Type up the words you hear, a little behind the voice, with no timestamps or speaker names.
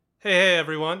Hey,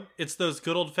 everyone. It's those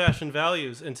good old-fashioned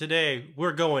values, and today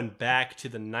we're going back to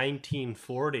the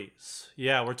 1940s.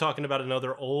 Yeah, we're talking about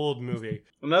another old movie.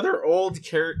 Another old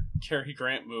Cary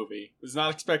Grant movie. Was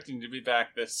not expecting to be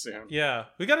back this soon. Yeah,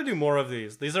 we got to do more of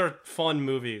these. These are fun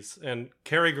movies, and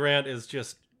Cary Grant is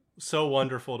just so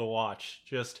wonderful to watch.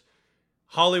 Just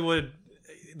Hollywood,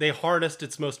 they harnessed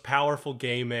its most powerful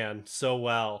gay man so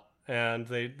well, and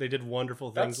they did wonderful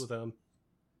things with him.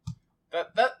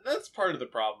 That's part of the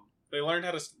problem. They learned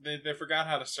how to. They forgot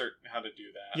how to do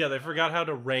that. Yeah, they forgot how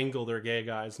to wrangle their gay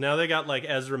guys. Now they got like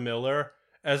Ezra Miller.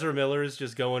 Ezra Miller is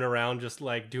just going around, just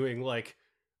like doing like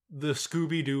the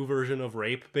Scooby Doo version of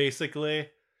rape, basically.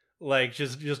 Like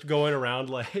just going around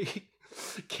like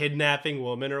kidnapping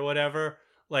women or whatever.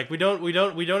 Like we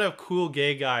don't have cool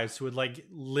gay guys who would like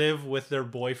live with their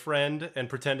boyfriend and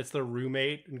pretend it's their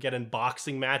roommate and get in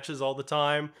boxing matches all the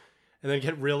time. And then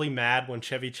get really mad when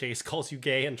Chevy Chase calls you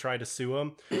gay and try to sue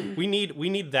him. We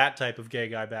need that type of gay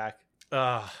guy back.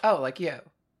 Oh, like you.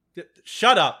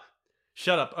 Shut up.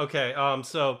 Okay.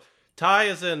 So Ty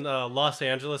is in Los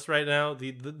Angeles right now,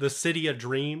 the city of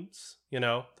dreams. You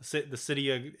know, the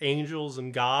city of angels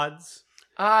and gods.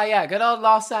 Ah, yeah, good old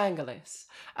Los Angeles,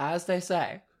 as they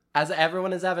say, as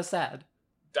everyone has ever said.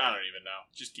 I don't even know.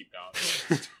 Just keep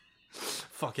going.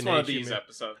 Fucking it's one hate of these you, man.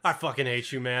 episodes. I fucking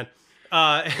hate you, man.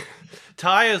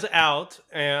 Ty is out,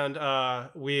 and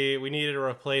we needed a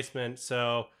replacement,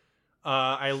 so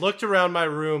I looked around my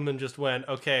room and just went,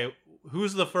 okay,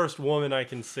 who's the first woman I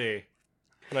can see?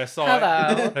 And I saw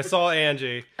Hello. I saw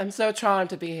Angie. I'm so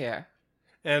charmed to be here.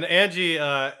 And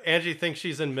Angie thinks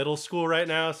she's in middle school right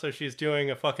now, so she's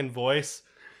doing a fucking voice.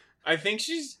 I think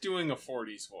she's doing a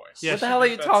 40s voice. Yeah, what the hell are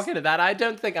you talking about? I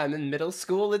don't think I'm in middle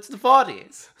school. It's the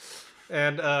 40s.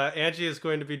 And Angie is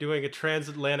going to be doing a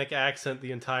transatlantic accent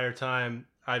the entire time.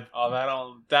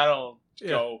 That'll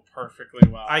go perfectly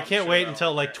well. I can't wait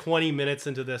until like 20 minutes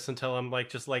into this until I'm like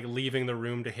just like leaving the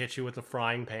room to hit you with a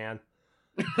frying pan.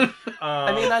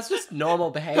 I mean, that's just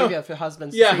normal behavior for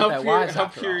husbands to treat their wives how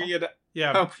after all.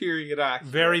 How period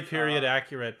accurate. Very period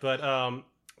accurate. But I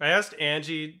asked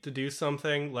Angie to do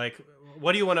something like,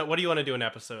 what do you want to do an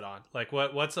episode on? Like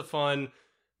what's a fun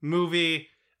movie?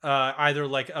 Either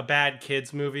like a bad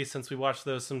kids movie, since we watch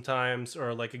those sometimes,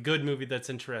 or like a good movie that's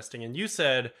interesting. And you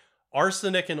said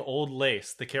Arsenic and Old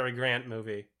Lace, the Cary Grant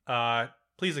movie.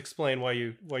 Please explain why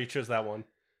you chose that one.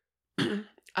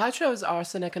 I chose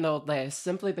Arsenic and Old Lace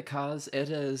simply because it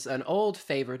is an old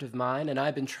favorite of mine, and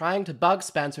I've been trying to bug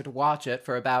Spencer to watch it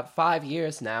for about 5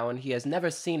 years now, and he has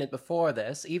never seen it before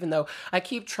this, even though I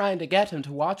keep trying to get him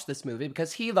to watch this movie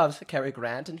because he loves Cary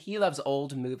Grant, and he loves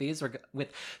old movies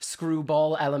with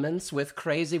screwball elements, with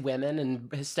crazy women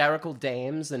and hysterical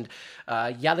dames, and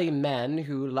yelly men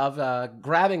who love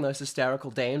grabbing those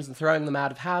hysterical dames and throwing them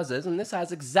out of houses, and this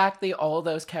has exactly all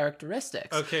those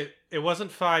characteristics. Okay, it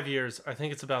wasn't 5 years. I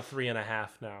think it's about 3.5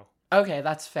 now. Okay,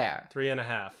 that's fair.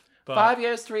 3.5. But 5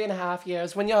 years, 3.5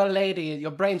 years. When you're a lady,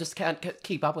 your brain just can't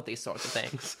keep up with these sorts of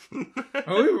things.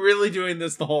 Are we really doing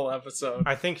this the whole episode?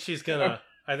 I think she's gonna.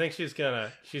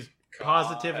 She's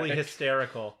positively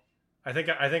hysterical. I think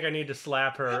I need to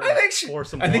slap her. Pour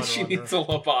some water I think she on needs her. a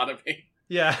lobotomy.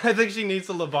 Yeah, I think she needs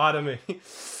a lobotomy.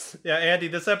 Yeah, Andy,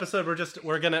 this episode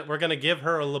we're gonna give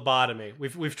her a lobotomy.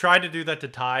 We've tried to do that to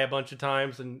Ty a bunch of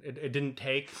times, and it didn't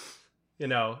take. You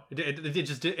know,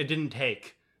 it didn't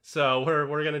take. So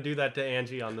we're gonna do that to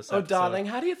Angie on this episode. Oh, darling,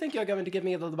 how do you think you're going to give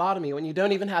me a lobotomy when you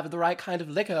don't even have the right kind of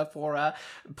liquor for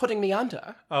putting me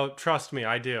under? Oh, trust me,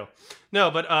 I do. No,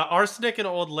 but Arsenic and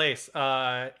Old Lace.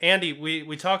 Andy,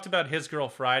 we talked about His Girl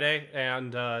Friday,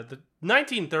 and the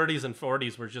 1930s and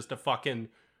 40s were just a fucking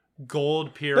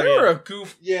gold period. They were a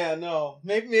goof. Yeah, no,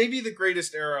 maybe the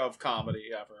greatest era of comedy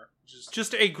ever.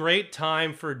 Just a great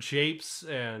time for japes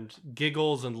and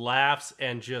giggles and laughs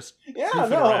and just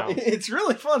around. It's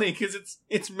really funny because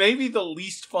it's maybe the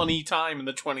least funny time in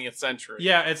the 20th century.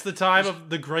 Yeah, it's the time of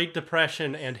the Great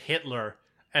Depression and Hitler,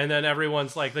 and then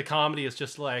everyone's like, the comedy is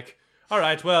just like, all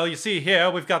right, well, you see here,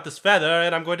 we've got this feather,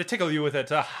 and I'm going to tickle you with it.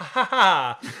 Ha ha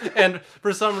ha. And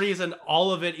for some reason,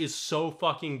 all of it is so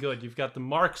fucking good. You've got the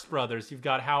Marx Brothers, you've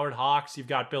got Howard Hawks, you've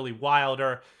got Billy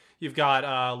Wilder, you've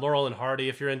got Laurel and Hardy,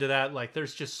 if you're into that. Like,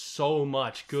 there's just so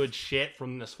much good shit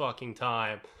from this fucking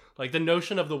time. Like, the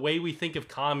notion of the way we think of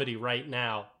comedy right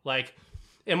now. Like,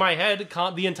 in my head,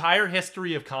 the entire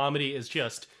history of comedy is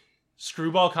just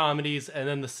screwball comedies, and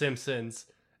then The Simpsons,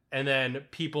 and then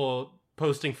people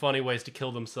posting funny ways to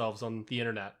kill themselves on the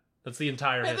internet. That's the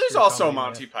entire history. There's also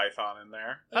Monty Python in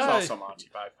there. There's also Monty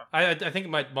Python. I think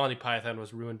Monty Python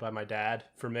was ruined by my dad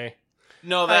for me.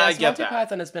 No, Yes, I get Monty that.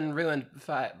 Python has been ruined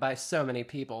by so many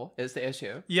people, is the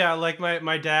issue. Yeah, like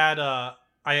my dad,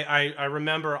 I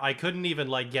remember I couldn't even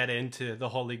like get into the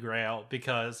Holy Grail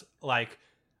because like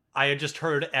I had just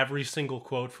heard every single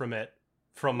quote from it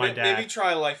from my dad. Maybe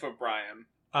try Life of Brian.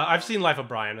 I've seen Life of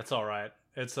Brian. It's all right.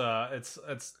 It's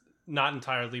not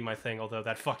entirely my thing, although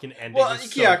that fucking ending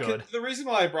is so good. The reason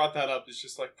why I brought that up is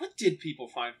just like, what did people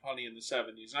find funny in the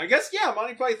 70s? And I guess, yeah,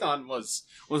 Monty Python was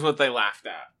what they laughed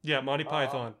at. Yeah, Monty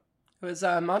Python. It was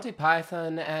Monty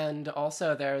Python, and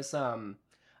also there's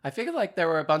I figured like there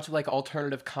were a bunch of like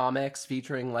alternative comics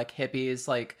featuring like hippies,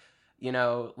 like, you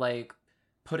know, like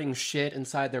putting shit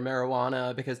inside their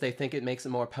marijuana because they think it makes it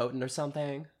more potent or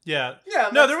something. Yeah. Yeah,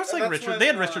 No, there was that's like Richard. when, They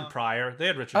had Richard Pryor. They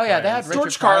had Richard. Oh yeah, Pryor they had and Richard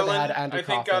George Pryor, Carlin, they had Andrew I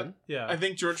think, Kaufman. Yeah. I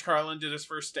think George Carlin did his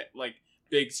first like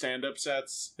big stand-up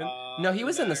sets. No, he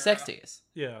was in the there. 60s.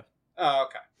 Yeah. Oh,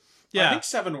 okay. Yeah. I think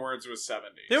 7 Words was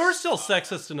 70s. They were still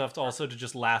sexist enough to also to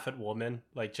just laugh at women,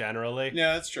 like generally.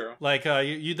 Yeah, that's true. Like,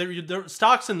 the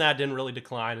stocks in that didn't really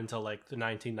decline until like the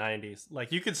 1990s.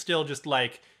 Like, you could still just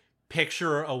like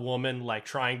picture a woman like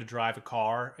trying to drive a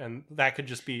car, and that could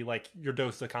just be like your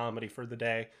dose of comedy for the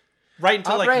day, right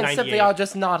until Our like brains 98. simply are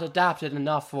just not adapted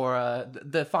enough for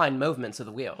the fine movements of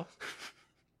the wheel.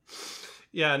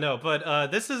 Yeah, no,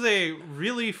 but this is a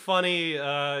really funny,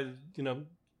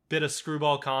 bit of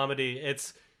screwball comedy.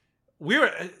 It's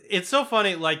so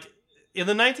funny. Like in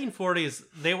the 1940s,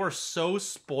 they were so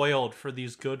spoiled for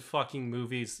these good fucking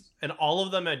movies, and all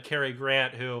of them had Cary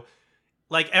Grant, who,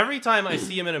 like, every time I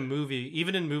see him in a movie,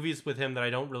 even in movies with him that I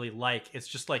don't really like, it's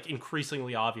just like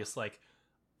increasingly obvious, like,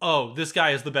 oh, this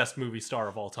guy is the best movie star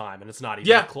of all time, and it's not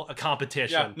even a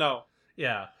competition. Yeah, no.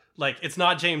 Yeah. Like, it's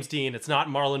not James Dean, it's not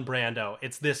Marlon Brando,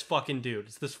 it's this fucking dude.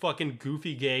 It's this fucking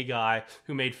goofy gay guy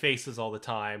who made faces all the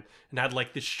time and had,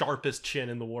 like, the sharpest chin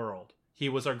in the world. He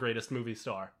was our greatest movie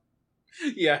star.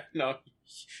 Yeah, no.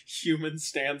 Human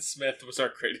Stan Smith was our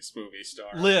greatest movie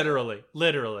star.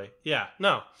 Literally. Yeah,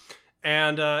 no.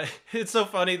 And it's so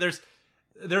funny. There's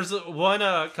one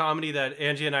comedy that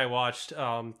Angie and I watched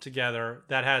together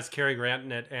that has Cary Grant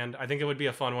in it, and I think it would be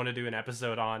a fun one to do an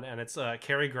episode on. And it's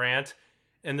Cary Grant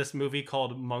in this movie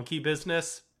called Monkey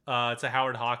Business. It's a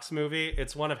Howard Hawks movie.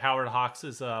 It's one of Howard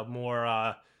Hawks'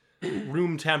 more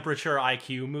room temperature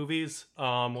IQ movies,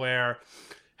 where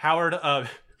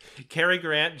Cary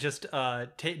Grant just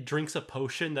drinks a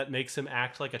potion that makes him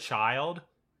act like a child,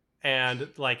 and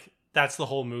like that's the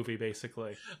whole movie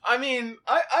basically. I mean,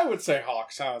 I would say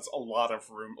Hawks has a lot of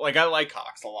room. Like, I like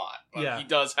Hawks a lot, but Yeah. he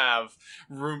does have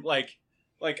room. Like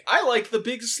I like The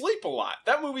Big Sleep a lot.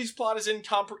 That movie's plot is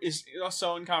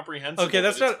so incomprehensible. Okay,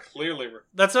 that's not clearly.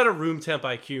 That's not a room temp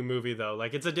IQ movie though.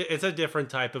 Like it's a different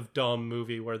type of dumb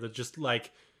movie where there's just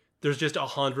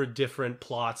 100 different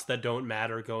plots that don't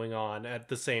matter going on at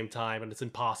the same time, and it's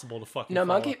impossible to fucking No,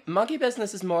 follow. Monkey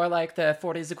Business is more like the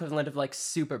 40s equivalent of like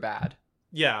Superbad.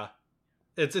 Yeah,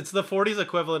 it's the 40s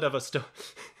equivalent of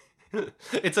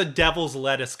it's a devil's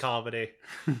lettuce comedy.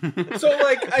 So,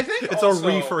 like, I think It's also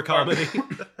a reefer comedy.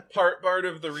 part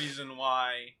of the reason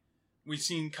why we've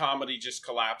seen comedy just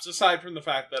collapse, aside from the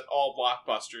fact that all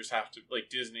blockbusters have to, like,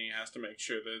 Disney has to make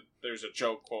sure that there's a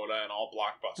joke quota in all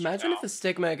blockbusters. Imagine now. if the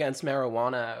stigma against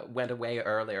marijuana went away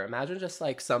earlier. Imagine just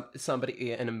like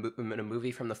somebody in a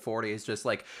movie from the 40s just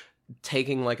like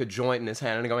taking like a joint in his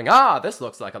hand and going, this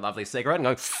looks like a lovely cigarette, and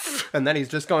going, and then he's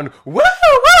just going, woo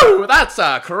woo, that's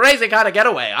a crazy kind of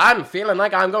getaway. I'm feeling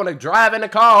like I'm going to drive in a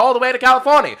car all the way to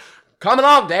California. Come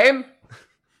along, dame.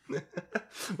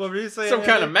 What were you saying? Some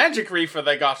kind Andy? of magic reefer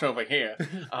they got over here.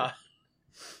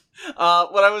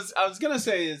 What I was gonna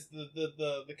say is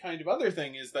the kind of other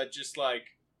thing is that just like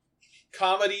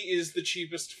comedy is the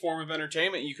cheapest form of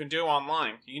entertainment you can do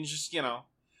online. You can just,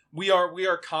 we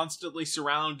are constantly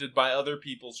surrounded by other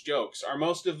people's jokes. Are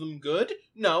most of them good?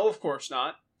 No, of course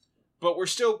not. But we're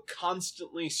still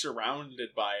constantly surrounded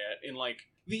by it in like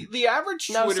the average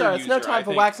Twitter No, sir, it's no user, time I for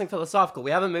think- waxing philosophical.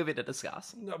 We have a movie to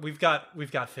discuss. No, we've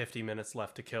got 50 minutes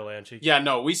left to kill, Angie. Yeah,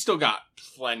 no, we still got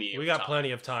plenty. We got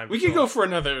plenty of time. We to could kill. go for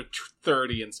another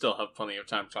 30 and still have plenty of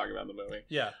time to talk about the movie.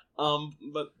 Yeah.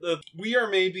 But we are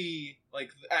maybe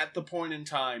like at the point in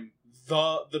time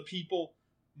the people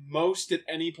most at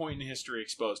any point in history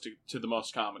exposed to the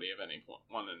most comedy of any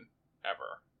one and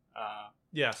ever.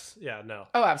 Yes. Yeah. No.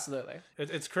 Oh, absolutely.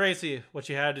 It's crazy what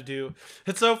you had to do.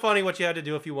 It's so funny what you had to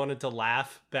do if you wanted to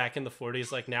laugh back in the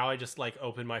 40s. Like now I just like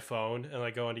open my phone and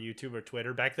like go onto YouTube or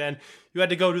Twitter. Back then you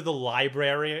had to go to the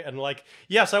library and like,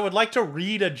 yes, I would like to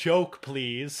read a joke,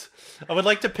 please. I would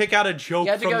like to pick out a joke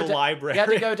from the library. You had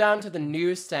to go down to the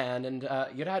newsstand, and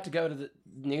you'd have to go to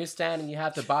newsstand and you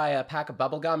have to buy a pack of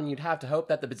bubble gum and you'd have to hope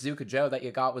that the Bazooka Joe that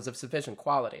you got was of sufficient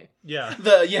quality. Yeah.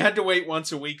 You had to wait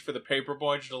once a week for the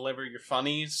paperboy to deliver your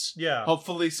funnies. Yeah.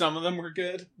 Hopefully some of them were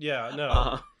good. Yeah,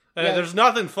 no. Yeah. There's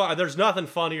nothing there's nothing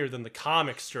funnier than the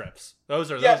comic strips.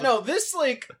 Those are This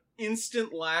like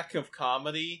instant lack of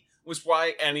comedy was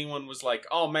why anyone was like,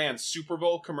 "Oh man, Super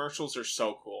Bowl commercials are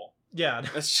so cool." Yeah.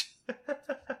 That's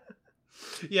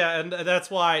Yeah, and that's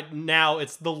why now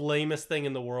it's the lamest thing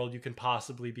in the world you can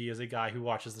possibly be as a guy who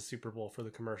watches the Super Bowl for the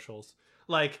commercials.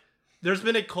 Like, there's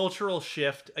been a cultural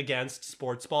shift against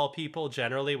sports ball people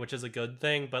generally, which is a good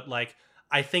thing, but like,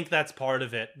 I think that's part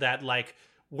of it, that like,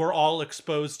 we're all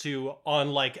exposed to,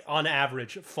 on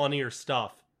average, funnier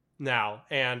stuff now.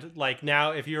 And like,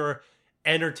 now if you're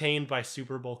entertained by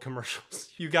Super Bowl commercials,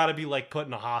 you gotta be like put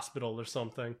in a hospital or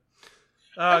something.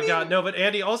 God, no, but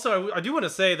Andy, also, I do want to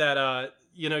say that,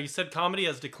 you said comedy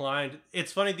has declined.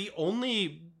 It's funny, the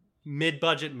only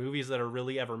mid-budget movies that are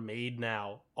really ever made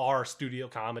now are studio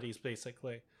comedies,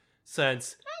 basically.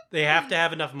 Since they have to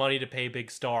have enough money to pay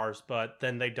big stars, but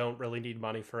then they don't really need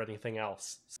money for anything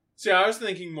else. See, I was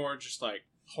thinking more just like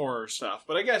horror stuff,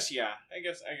 but I guess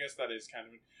that is kind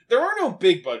of... There are no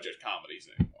big budget comedies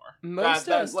anymore. Most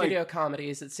studio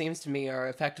comedies, it seems to me, are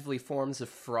effectively forms of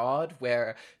fraud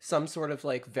where some sort of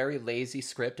like very lazy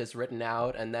script is written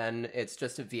out and then it's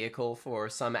just a vehicle for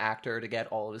some actor to get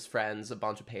all of his friends a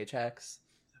bunch of paychecks.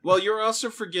 Well, you're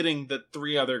also forgetting that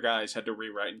 3 other guys had to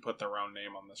rewrite and put their own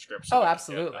name on the script. Oh,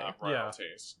 absolutely.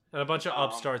 Royalties. And a bunch of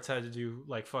upstarts had to do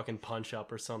like fucking Punch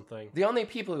Up or something. The only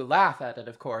people who laugh at it,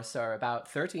 of course, are about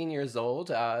 13 years old.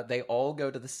 They all go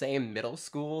to the same middle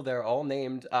school. They're all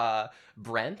named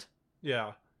Brent.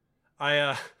 Yeah.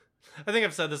 I think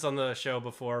I've said this on the show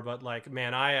before, but like,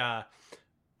 man,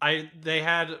 they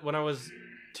had, when I was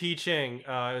teaching, it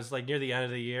was like near the end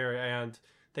of the year, and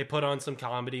they put on some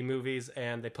comedy movies,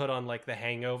 and they put on like The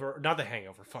Hangover. Not The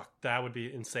Hangover, fuck, that would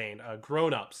be insane.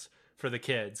 Grown Ups for the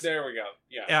kids. There we go.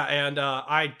 Yeah. Yeah, and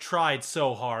I tried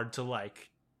so hard to like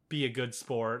be a good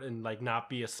sport and like not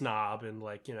be a snob and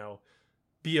like,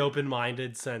 be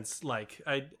open-minded, since like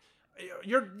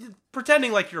you're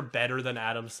pretending like you're better than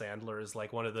Adam Sandler is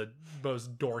like one of the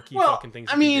most dorky fucking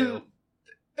things you can do.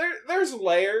 There's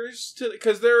layers to,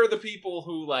 because there are the people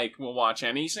who like will watch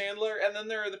any Sandler, and then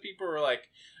there are the people who are like,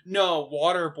 no,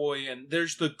 Waterboy, and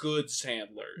there's the good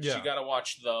Sandlers. Yeah. You gotta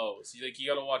watch those. You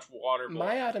gotta watch Waterboy.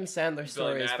 My Adam Sandler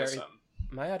story Madison.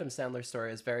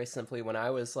 is very simply, when I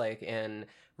was like in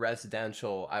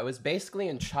residential, I was basically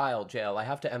in child jail. I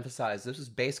have to emphasize, this was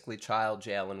basically child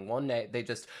jail, and one night they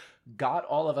just got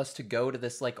all of us to go to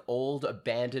this like old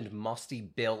abandoned musty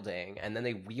building, and then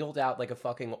they wheeled out like a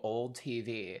fucking old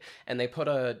TV and they put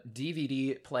a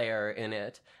DVD player in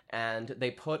it and they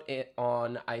put it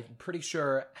on, I'm pretty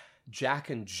sure,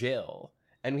 Jack and Jill,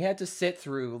 and we had to sit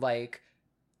through like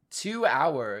 2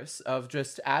 hours of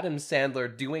just Adam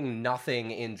Sandler doing nothing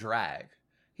in drag.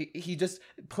 He just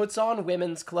puts on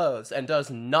women's clothes and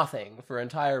does nothing for an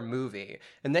entire movie,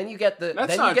 and then you get the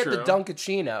the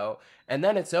Dunkachino, and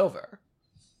then it's over.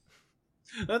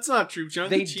 That's not true.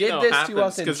 They did this to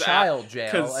us in child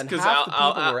jail, and half the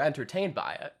people were entertained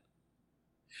by it.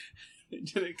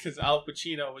 Because Al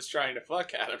Pacino was trying to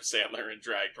fuck Adam Sandler in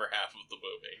drag for half of the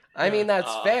movie. I mean,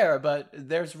 that's fair, but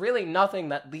there's really nothing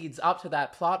that leads up to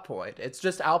that plot point. It's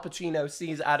just Al Pacino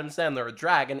sees Adam Sandler in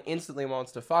drag and instantly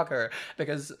wants to fuck her,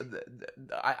 because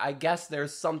I guess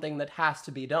there's something that has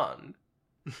to be done.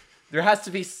 There has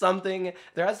to be something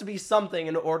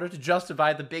in order to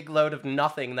justify the big load of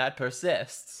nothing that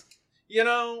persists.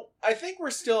 I think we're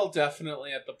still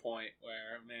definitely at the point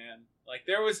where, man, like,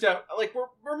 there was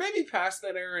we're maybe past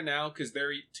that era now because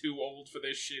they're too old for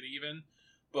this shit even.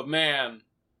 But man,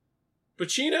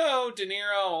 Pacino, De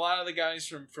Niro, a lot of the guys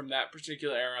from that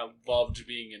particular era loved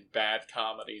being in bad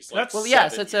comedies. Like, well,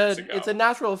 yes, it's a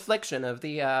natural affliction of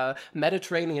the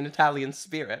Mediterranean Italian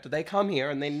spirit. They come here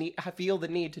and they feel the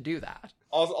need to do that.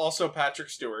 Also, Patrick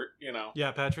Stewart,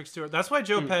 Yeah, Patrick Stewart. That's why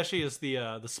Joe Pesci is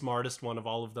the smartest one of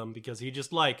all of them, because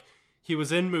he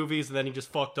was in movies and then he just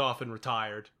fucked off and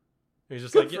retired. He's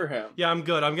just Good for him. Yeah, I'm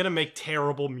good. I'm gonna make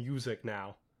terrible music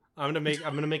now. I'm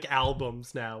gonna make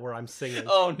albums now where I'm singing.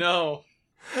 Oh no.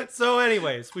 So,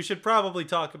 anyways, we should probably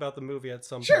talk about the movie at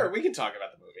some point. Sure, we can talk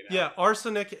about the movie now. Yeah,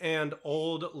 Arsenic and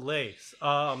Old Lace.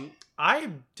 I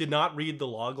did not read the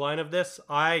logline of this.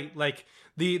 I like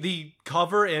the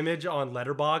cover image on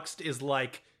Letterboxd is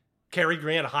like Cary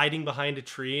Grant hiding behind a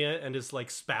tree and his like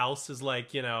spouse is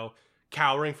like,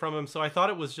 cowering from him. So I thought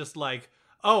it was just like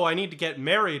oh, I need to get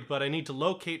married, but I need to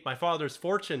locate my father's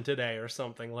fortune today or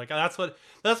something. Like that's what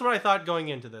I thought going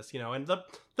into this, you know. And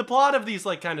the plot of these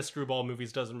like kind of screwball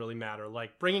movies doesn't really matter.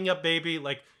 Like Bringing Up Baby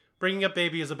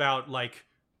is about like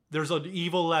there's an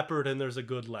evil leopard and there's a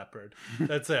good leopard.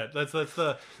 That's it.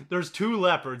 There's two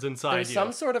leopards inside There's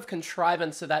some sort of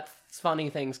contrivance so that funny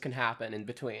things can happen in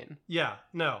between. Yeah,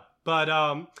 no. But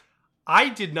I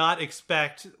did not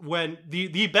expect when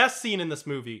the best scene in this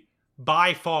movie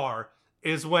by far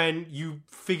is when you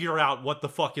figure out what the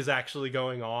fuck is actually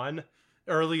going on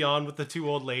early on with the two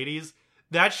old ladies.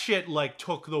 That shit, like,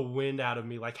 took the wind out of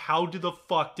me. Like, how the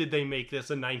fuck did they make this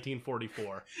in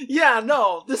 1944? Yeah,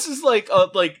 no, this is like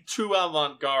true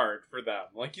avant-garde for them.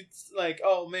 Like, it's like,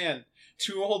 oh man,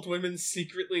 two old women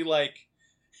secretly, like,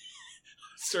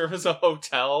 serve as a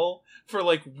hotel for,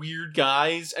 like, weird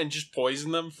guys and just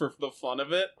poison them for the fun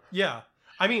of it. Yeah.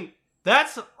 I mean,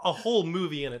 that's a whole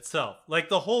movie in itself. Like,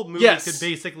 the whole movie could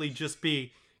basically just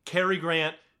be Cary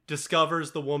Grant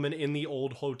discovers the woman in the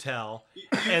old hotel.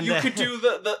 And you could do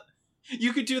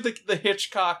the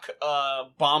Hitchcock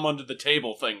bomb under the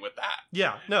table thing with that.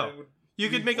 Yeah, no. You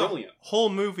could make brilliant. A whole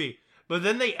movie. But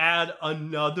then they add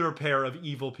another pair of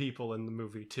evil people in the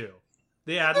movie, too.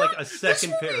 They add, like, a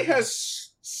second pair. This movie has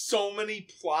so many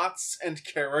plots and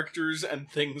characters and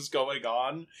things going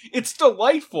on. It's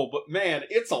delightful, but man,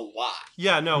 it's a lot.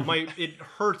 Yeah, no, it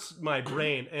hurts my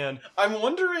brain. And I'm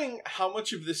wondering how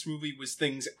much of this movie was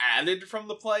things added from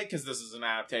the play, because this is an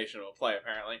adaptation of a play,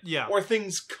 apparently. Yeah. Or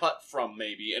things cut from,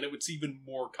 maybe, and it was even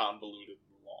more convoluted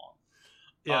and long.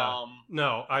 Yeah.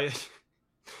 No,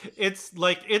 it's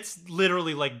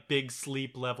literally like Big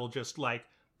Sleep level, just like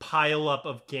pile up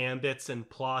of gambits and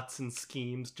plots and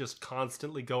schemes just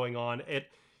constantly going on.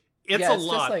 It's a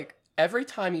lot. Just like every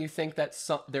time you think that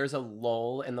there's a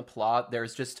lull in the plot,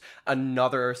 there's just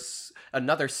another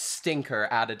stinker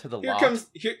added to the lot.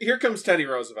 Here comes Teddy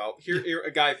Roosevelt. Here a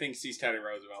guy thinks he's Teddy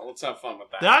Roosevelt. Let's have fun with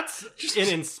that. That's an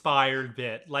inspired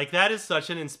bit. Like, that is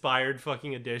such an inspired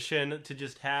fucking addition to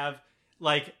just have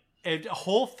like a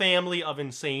whole family of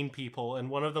insane people, and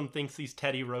one of them thinks he's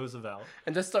Teddy Roosevelt.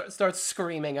 And just starts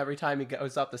screaming every time he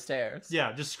goes up the stairs.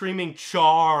 Yeah, just screaming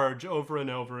 "charge" over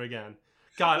and over again.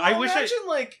 God, well, I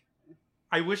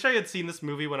wish I had seen this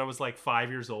movie when I was like 5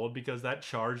 years old, because that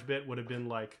charge bit would have been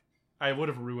like, I would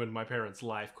have ruined my parents'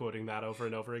 life quoting that over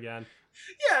and over again.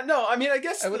 Yeah, no, I mean, I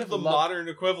guess the modern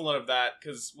equivalent of that,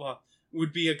 because, well,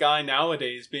 would be a guy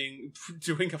nowadays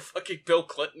doing a fucking Bill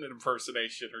Clinton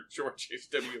impersonation or George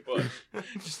H.W. Bush.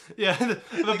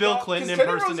 The Bill Clinton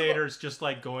impersonators just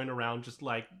like going around just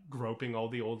like groping all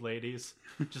the old ladies,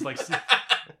 just like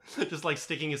just like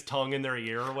sticking his tongue in their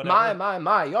ear or whatever.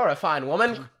 My, you're a fine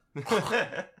woman.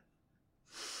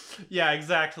 Yeah,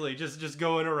 exactly. Just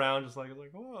going around just like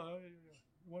oh, I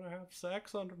want to have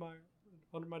sex under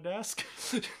my desk.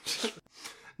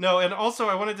 No, and also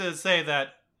I wanted to say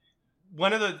that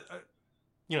one of the,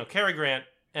 Cary Grant,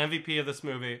 MVP of this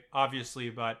movie, obviously,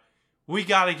 but we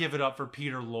gotta give it up for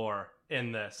Peter Lorre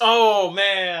in this. Oh,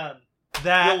 man.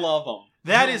 You'll love him.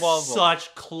 That is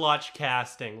such clutch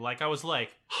casting. Like, I was like...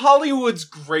 Hollywood's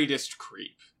greatest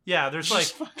creep. Yeah, there's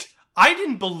I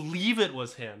didn't believe it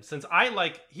was him, since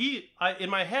in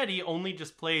my head, he only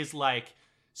just plays, like,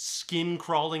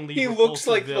 skin-crawlingly He looks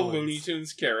like villains. the Looney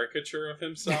Tunes caricature of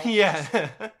himself. Yeah.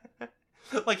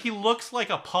 Like, he looks like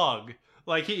a pug.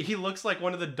 Like, he looks like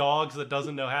one of the dogs that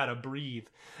doesn't know how to breathe.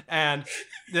 And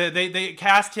they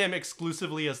cast him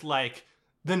exclusively as, like,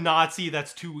 the Nazi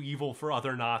that's too evil for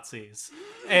other Nazis.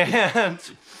 And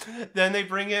then they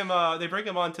bring him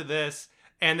onto this,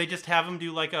 and they just have him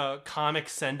do, like, a comic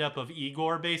send-up of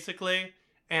Igor, basically.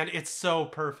 And it's so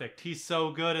perfect. He's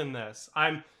so good in this.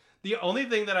 The only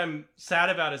thing that I'm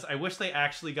sad about is I wish they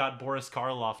actually got Boris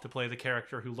Karloff to play the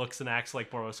character who looks and acts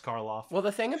like Boris Karloff. Well,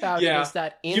 the thing about it is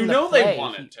that they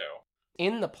wanted to.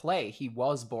 In the play, he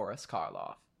was Boris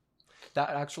Karloff. That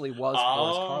actually was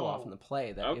Boris Karloff in the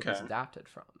play that it was adapted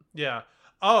from. Yeah.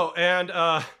 Oh, and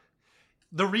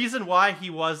the reason why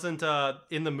he wasn't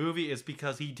in the movie is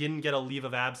because he didn't get a leave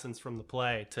of absence from the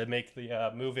play to make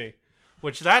the movie.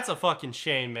 Which, that's a fucking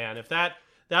shame, man. If that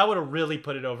would have really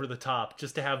put it over the top,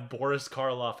 just to have Boris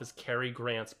Karloff as Cary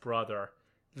Grant's brother.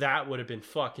 That would have been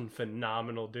fucking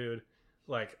phenomenal, dude.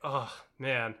 Like, oh,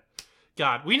 man.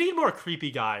 God, we need more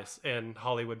creepy guys in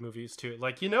Hollywood movies, too.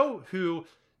 Like, who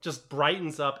just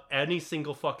brightens up any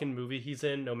single fucking movie he's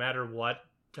in, no matter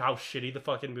how shitty the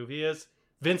fucking movie is?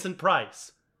 Vincent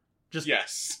Price.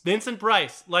 Yes. Vincent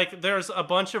Price. Like, there's a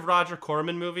bunch of Roger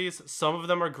Corman movies. Some of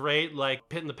them are great, like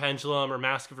Pit and the Pendulum or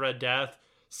Mask of Red Death.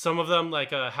 Some of them,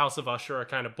 like House of Usher, are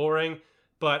kind of boring,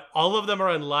 but all of them are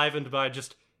enlivened by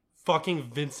just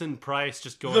fucking Vincent Price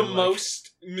just going The like,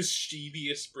 most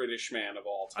mischievous British man of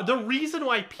all time. the reason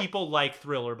why people like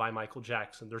Thriller by Michael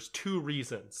Jackson, there's two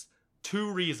reasons.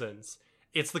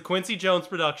 It's the Quincy Jones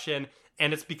production,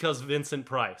 and it's because Vincent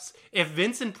Price. If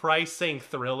Vincent Price sang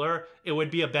Thriller, it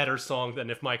would be a better song than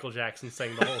if Michael Jackson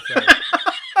sang the whole thing.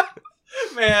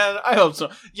 Man, I hope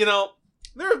so. You know,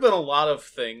 there have been a lot of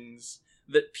things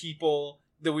that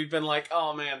we've been like,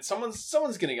 oh man, someone's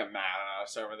gonna get mad at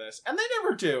us over this, and they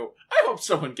never do. I hope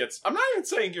someone gets. I'm not even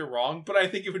saying you're wrong, but I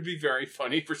think it would be very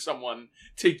funny for someone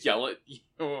to yell at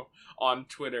you on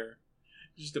Twitter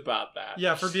just about that.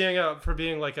 Yeah, for being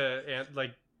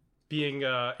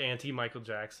anti Michael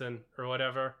Jackson or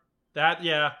whatever. That,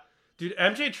 yeah, dude,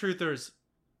 MJ Truthers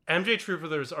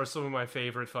are some of my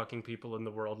favorite fucking people in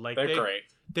the world. Like, they're great.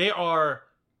 They are.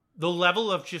 The level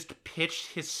of just pitched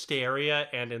hysteria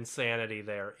and insanity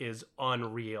there is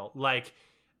unreal. Like,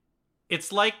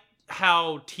 it's like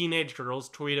how teenage girls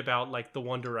tweet about, like, the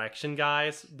One Direction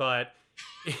guys, but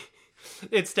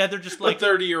instead they're just like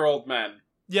 30-year-old men.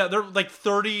 Yeah, they're like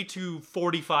 30 to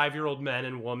 45-year-old men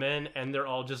and women, and they're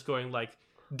all just going like,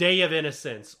 Day of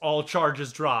Innocence, all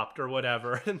charges dropped, or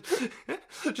whatever. And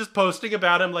just posting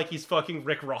about him like he's fucking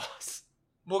Rick Ross.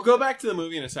 We'll go back to the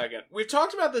movie in a second. We've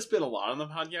talked about this bit a lot on the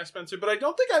podcast, Spencer, but I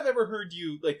don't think I've ever heard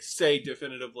you like say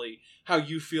definitively how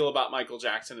you feel about Michael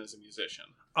Jackson as a musician.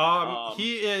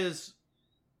 He is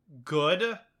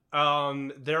good.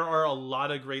 There are a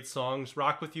lot of great songs.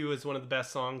 Rock With You is one of the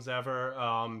best songs ever.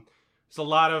 There's a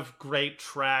lot of great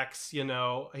tracks, you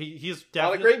know. He's definitely... A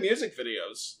lot of great music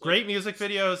videos. Great music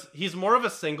videos. He's more of a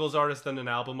singles artist than an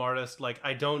album artist. Like,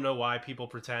 I don't know why people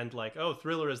pretend like, oh,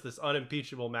 Thriller is this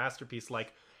unimpeachable masterpiece.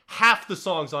 Like, half the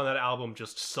songs on that album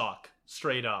just suck,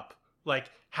 straight up. Like,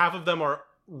 half of them are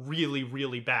really,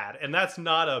 really bad. And that's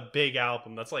not a big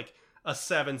album. That's like a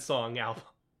 7-song album.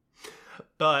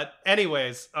 But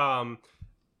anyways,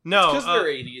 no, because they're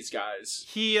 80s guys.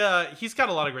 He's got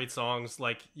a lot of great songs.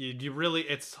 Like you really,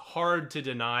 it's hard to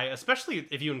deny, especially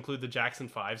if you include the Jackson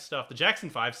 5 stuff. The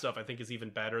Jackson 5 stuff I think is even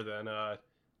better than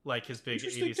like his big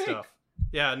 80s stuff.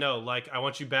 Yeah, no, like I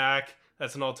Want You Back,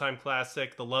 that's an all-time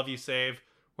classic. The Love You Save,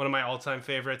 one of my all-time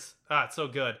favorites. It's so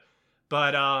good.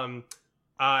 But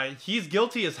he's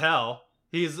guilty as hell.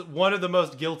 He's one of the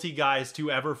most guilty guys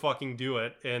to ever fucking do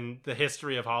it in the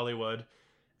history of Hollywood.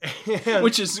 And,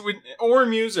 or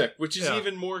music, which is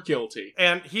even more guilty.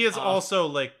 And he is also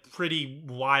like pretty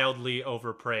wildly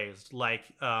overpraised. Like,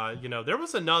 you know, there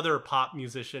was another pop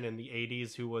musician in the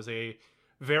 80s who was a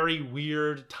very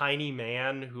weird, tiny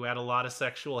man who had a lot of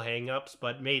sexual hangups,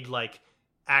 but made like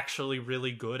actually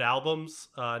really good albums,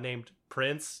 named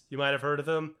Prince. You might have heard of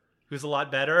him. Who's a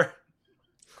lot better.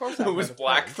 Of course, who was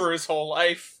black for his whole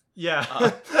life. Yeah.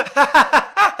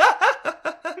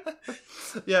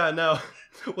 Yeah, no.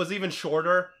 Was even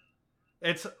shorter.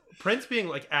 It's Prince being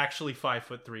like actually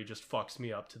 5'3" just fucks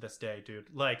me up to this day, dude.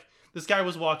 Like, this guy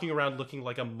was walking around looking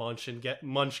like a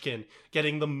munchkin,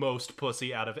 getting the most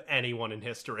pussy out of anyone in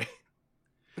history.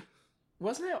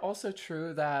 Wasn't it also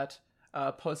true that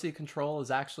Pussy Control is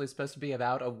actually supposed to be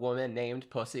about a woman named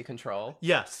Pussy Control?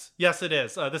 Yes, it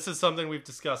is. This is something we've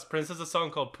discussed. Prince has a song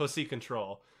called Pussy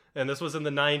Control, and this was in the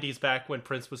 90s, back when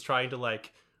Prince was trying to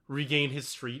like regain his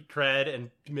street cred and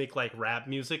make like rap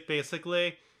music,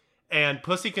 basically. And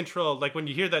Pussy Control, like when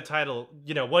you hear that title,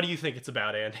 you know, what do you think it's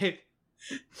about, Andy?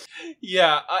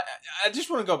 Yeah, I just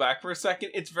want to go back for a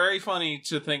second. It's very funny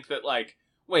to think that, like,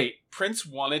 wait, Prince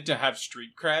wanted to have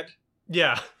street cred?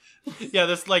 Yeah. Yeah,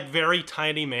 this like very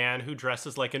tiny man who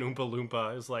dresses like an Oompa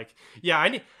Loompa is like, yeah, I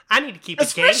need to keep it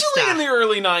gangsta. Especially in the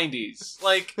early 90s.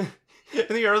 Like,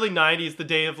 in the early 90s, the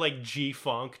day of like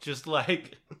G-Funk, just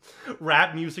like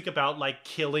rap music about like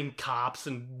killing cops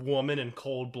and women in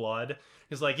cold blood.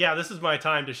 He's like, yeah, this is my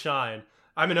time to shine.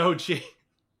 I'm an OG.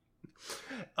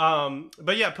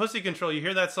 But yeah, Pussy Control, you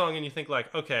hear that song and you think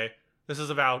like, okay, this is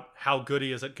about how good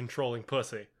he is at controlling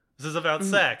pussy. This is about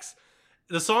sex.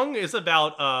 The song is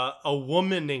about a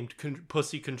woman named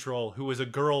Pussy Control who is a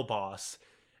girl boss.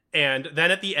 And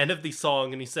then at the end of the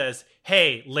song, and he says,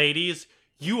 hey, ladies,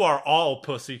 you are all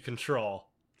Pussy Control.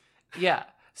 Yeah.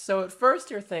 So at first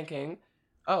you're thinking,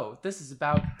 oh, this is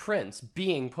about Prince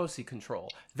being Pussy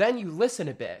Control. Then you listen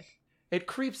a bit. It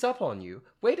creeps up on you.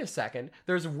 Wait a second.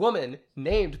 There's a woman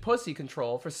named Pussy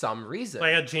Control for some reason.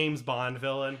 Like a James Bond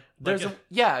villain.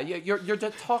 You're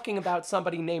just talking about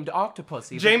somebody named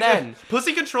Octopussy.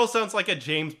 Pussy Control sounds like a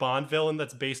James Bond villain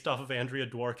that's based off of Andrea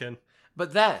Dworkin.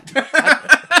 But then,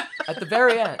 at the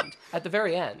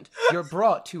very end, you're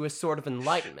brought to a sort of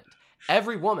enlightenment.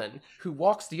 Every woman who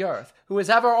walks the earth, who has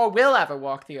ever or will ever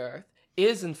walk the earth,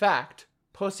 is in fact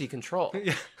Pussy control.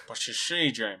 Yeah. But you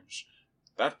see, James,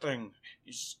 that thing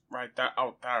is right there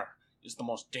out there is the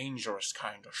most dangerous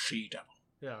kind of she-devil.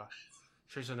 Yeah.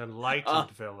 She's an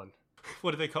enlightened villain.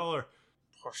 What do they call her?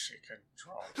 Pussy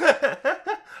control.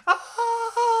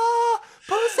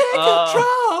 Pussy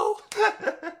control!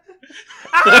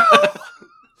 Ow!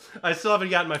 I still haven't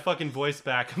gotten my fucking voice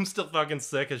back. I'm still fucking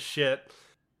sick as shit.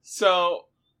 So,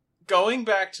 going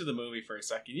back to the movie for a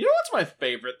second, you know what's my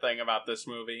favorite thing about this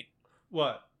movie?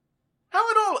 What? How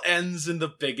it all ends in the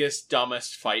biggest,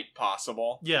 dumbest fight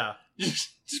possible. Yeah.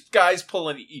 Just guys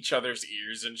pulling each other's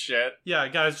ears and shit. Yeah,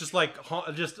 guys, just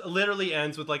literally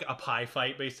ends with like a pie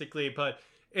fight, basically. But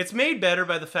it's made better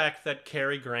by the fact that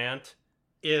Cary Grant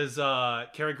is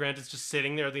just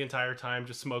sitting there the entire time,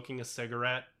 just smoking a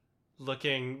cigarette,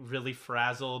 looking really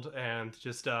frazzled, and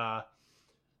just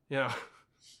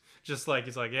just like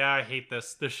he's like, yeah, I hate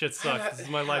this. This shit sucks. This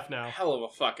is my life now. Hell of a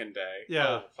fucking day. Yeah.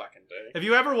 Hell of a fucking day. If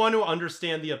you ever want to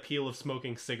understand the appeal of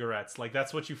smoking cigarettes, like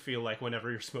that's what you feel like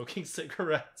whenever you're smoking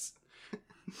cigarettes.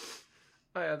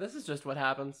 Oh yeah, this is just what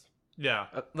happens. Yeah.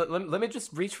 Let me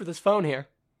just reach for this phone here.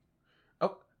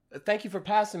 Oh, thank you for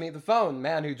passing me the phone,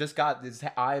 man who just got his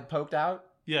eye poked out.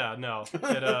 Yeah, no.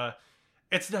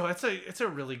 It's a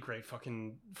really great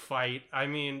fucking fight. I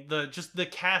mean, the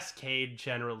cascade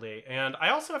generally. And I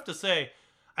also have to say,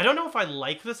 I don't know if I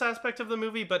like this aspect of the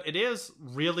movie, but it is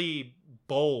really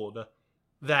bold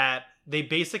that they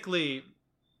basically,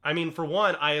 I mean, for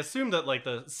one, I assumed that like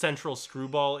the central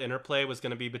screwball interplay was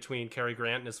going to be between Cary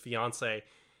Grant and his fiance.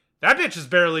 That bitch is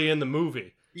barely in the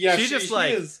movie. Yeah,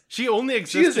 she only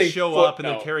exists to show up, and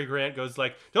then Cary Grant goes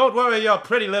like, "Don't worry your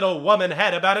pretty little woman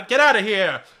head about it. Get out of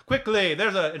here quickly."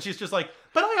 And she's just like,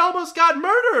 "But I almost got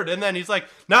murdered." And then he's like,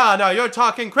 "No, you're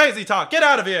talking crazy talk. Get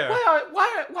out of here."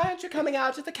 Why aren't you coming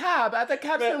out to the cab? The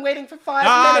cab's been waiting for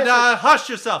 5 minutes. Hush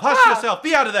yourself.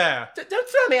 Be out of there. Don't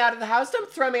throw me out of the house.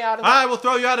 Don't throw me out of the I will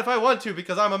throw you out if I want to,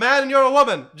 because I'm a man and you're a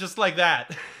woman. Just like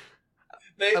that.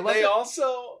 They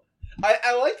also...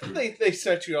 I like that they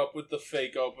set you up with the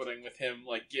fake opening with him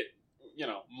like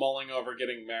mulling over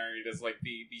getting married as like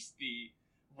the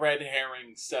red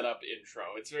herring setup intro.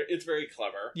 It's very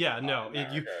clever. Yeah, no.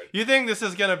 You think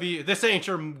this ain't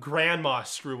your grandma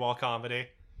screwball comedy.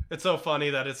 It's so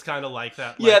funny that it's kind of like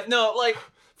that.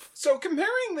 So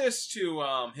comparing this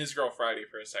to His Girl Friday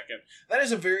for a second, that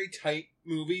is a very tight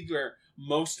movie where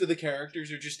most of the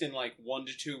characters are just in like 1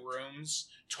 to 2 rooms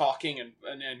talking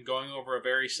and going over a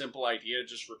very simple idea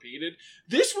just repeated.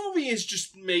 This movie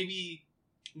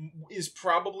is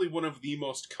probably one of the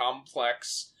most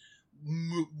complex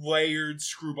layered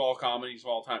screwball comedies of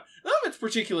all time. None of it's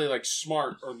particularly like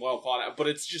smart or well thought out, but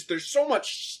it's just there's so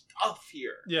much stuff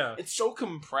here. Yeah, it's so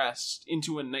compressed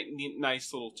into a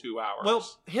nice little 2 hours. Well,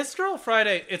 His Girl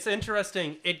Friday, it's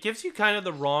interesting. It gives you kind of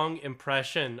the wrong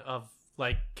impression of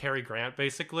like Cary Grant,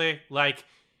 basically. Like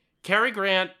Cary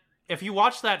Grant, if you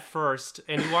watch that first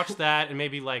and you watch that and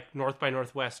maybe like North by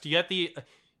Northwest, you get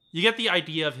the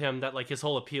idea of him that like his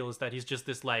whole appeal is that he's just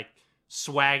this like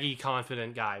swaggy,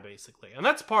 confident guy, basically. And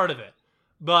that's part of it.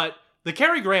 But the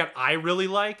Cary Grant I really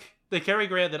like, the Cary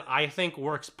Grant that I think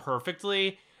works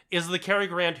perfectly, is the Cary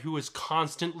Grant who is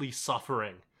constantly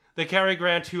suffering. The Cary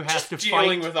Grant who has to fight...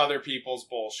 dealing with other people's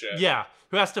bullshit. Yeah,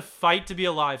 who has to fight to be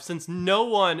alive, since no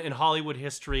one in Hollywood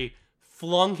history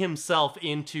flung himself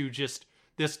into just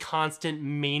this constant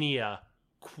mania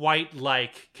quite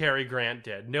like Cary Grant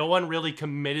did. No one really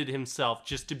committed himself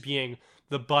just to being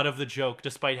the butt of the joke,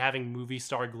 despite having movie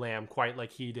star glam quite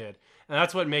like he did. And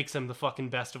that's what makes him the fucking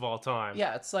best of all time.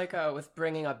 Yeah, it's like with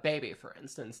Bringing Up Baby, for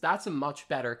instance. That's a much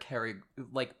better Cary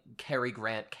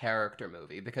Grant character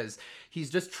movie, because he's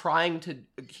just trying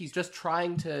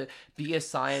to be a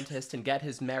scientist and get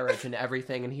his marriage and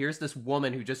everything, and here's this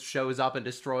woman who just shows up and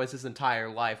destroys his entire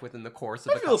life within the course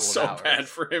of a couple of hours. I feel so bad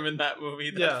for him in that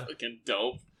movie. That's fucking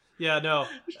dope. Yeah, no.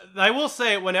 I will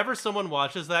say, whenever someone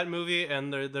watches that movie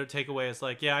and their takeaway is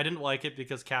like, yeah, I didn't like it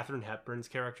because Katharine Hepburn's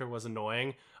character was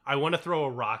annoying, I want to throw a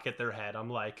rock at their head. I'm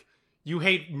like, you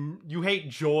hate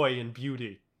joy and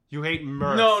beauty. You hate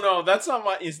mirth. No, that's not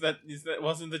my... Is that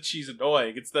wasn't that she's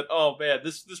annoying. It's that, oh man,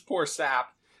 this poor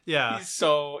sap. Yeah. He's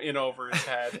so in over his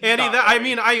head. Andy,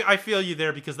 I feel you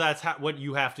there, because that's what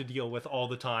you have to deal with all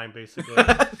the time, basically.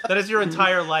 That is your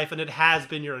entire life, and it has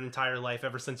been your entire life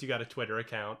ever since you got a Twitter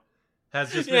account.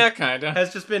 Has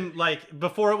just been like,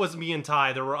 before it was me and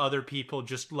Ty, there were other people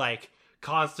just like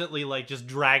constantly like just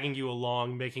dragging you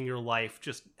along, making your life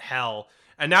just hell.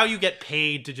 And now you get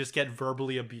paid to just get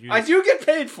verbally abused. I do get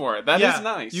paid for it. That is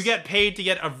nice. You get paid to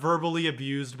get verbally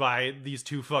abused by these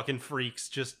two fucking freaks,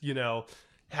 just,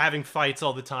 having fights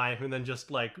all the time and then just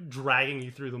like dragging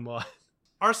you through the mud.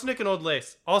 Arsenic and Old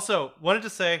Lace. Also, wanted to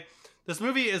say, this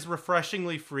movie is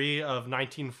refreshingly free of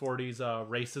 1940s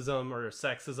racism or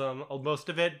sexism, most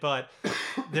of it, but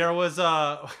there was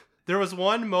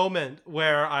one moment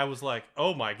where I was like,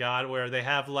 oh my god, where they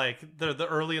have like the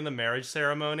early in the marriage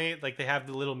ceremony, like they have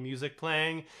the little music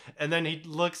playing, and then he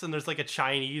looks and there's like a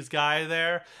Chinese guy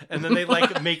there, and then they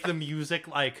like make the music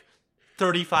like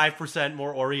 35%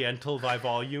 more oriental by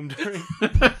volume during.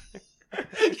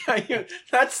 Yeah,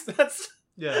 that's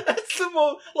Yeah. That's the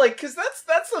most, like, because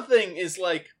that's the thing is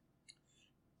like,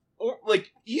 or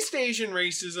like East Asian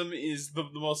racism is the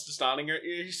most astounding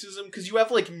racism because you have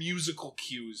like musical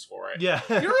cues for it. Yeah.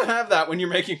 You don't have that when you're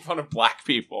making fun of black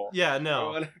people. Yeah, Or no.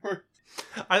 whatever.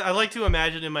 I like to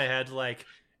imagine in my head, like,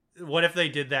 what if they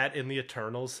did that in the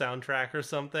Eternals soundtrack or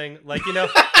something? Like, you know,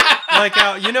 like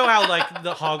how, you know how, like,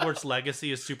 the Hogwarts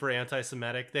Legacy is super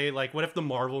anti-Semitic? They, like, what if the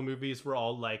Marvel movies were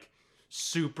all, like,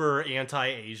 super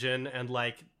anti-Asian and,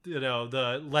 like, you know,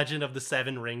 the Legend of the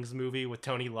Seven Rings movie with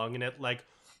Tony Leung in it, like,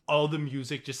 all the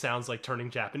music just sounds like turning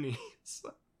Japanese.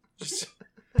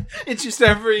 It's just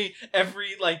every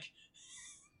like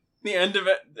the end of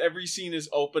it, every scene is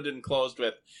opened and closed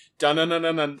with dun dun dun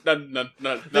dun dun dun dun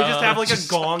dun. They just have like a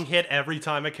gong hit every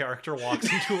time a character walks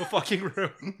into a fucking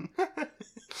room.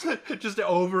 Just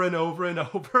over and over and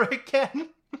over again.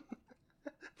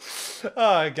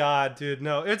 Oh god, dude,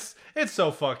 no. It's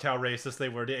so fucked how racist they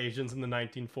were to Asians in the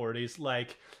 1940s.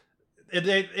 Like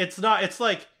it's not, it's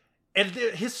like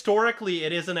historically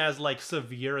it isn't as like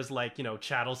severe as like, you know,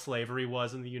 chattel slavery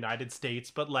was in the United States,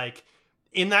 but like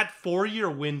in that 4-year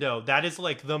window, that is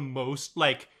like the most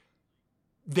like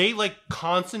they like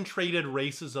concentrated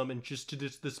racism and just to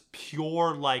this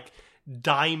pure like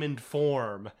diamond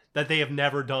form that they have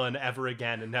never done ever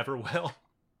again and never will.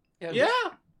 Yeah.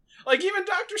 Like, even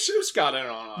Dr. Seuss got in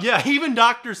on it. Yeah, even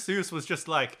Dr. Seuss was just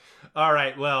like, all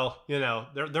right, well, you know,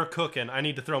 they're cooking. I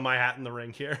need to throw my hat in the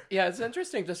ring here. Yeah, it's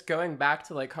interesting just going back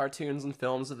to like cartoons and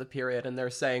films of the period, and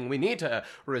they're saying we need to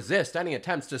resist any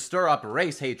attempts to stir up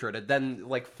race hatred, and then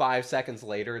like 5 seconds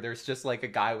later, there's just like a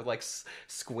guy with like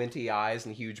squinty eyes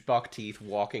and huge buck teeth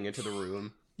walking into the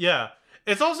room. Yeah,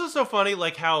 it's also so funny,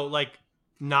 like how like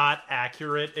not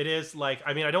accurate it is. Like,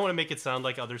 I mean, I don't want to make it sound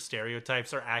like other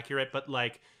stereotypes are accurate, but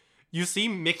like, you see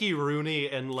Mickey Rooney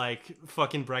in, like,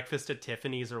 fucking Breakfast at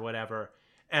Tiffany's or whatever,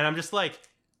 and I'm just like,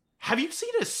 have you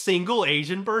seen a single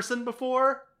Asian person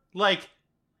before? Like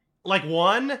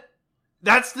one?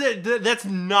 That's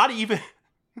not even...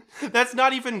 That's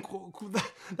not even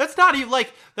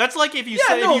like, that's like if you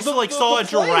saw a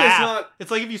giraffe. It's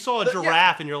like if you saw a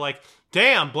giraffe and you're like,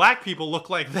 damn, black people look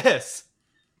like this.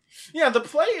 Yeah, the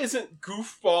play isn't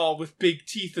goofball with big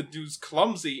teeth and who's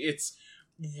clumsy. It's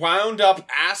wound up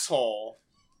asshole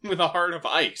with a heart of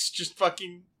ice. Just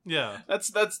fucking... Yeah. That's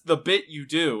the bit you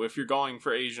do if you're going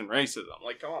for Asian racism.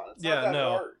 Like, come on. It's not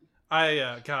that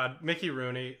hard. God, Mickey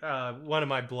Rooney, one of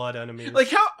my blood enemies. Like,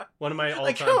 how... One of my all-time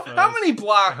Like, foes. how many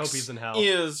blocks I hope he's in hell.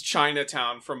 is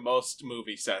Chinatown from most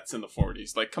movie sets in the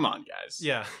 40s? Like, come on, guys.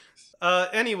 Yeah.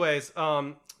 Anyways,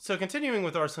 so continuing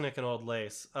with Arsenic and Old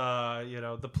Lace, you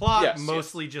know, the plot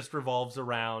mostly just revolves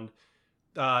around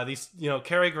these, you know,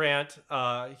 Cary Grant,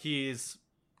 he's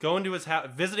going to his house,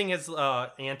 visiting his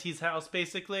auntie's house,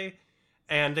 basically,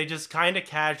 and they just kind of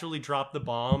casually drop the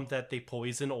bomb that they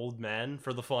poison old men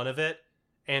for the fun of it,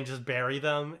 and just bury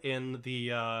them in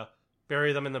the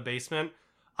basement.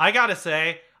 I gotta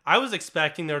say, I was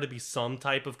expecting there to be some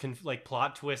type of like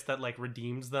plot twist that like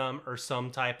redeems them, or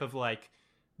some type of like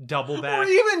double back, or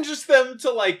even just them to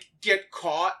like get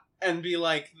caught and be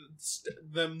like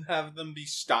have them be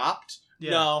stopped.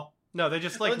 Yeah. No, they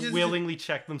just like willingly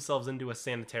check themselves into a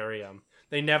sanitarium.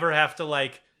 They never have to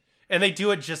like, and they do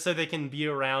it just so they can be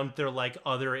around their like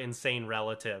other insane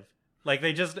relative. Like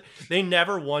they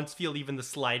never once feel even the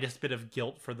slightest bit of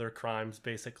guilt for their crimes,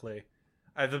 basically.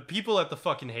 The people at the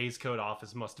fucking Hays Code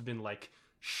office must have been like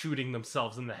shooting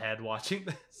themselves in the head watching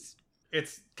this.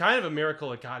 It's kind of a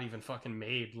miracle it got even fucking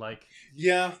made. Like,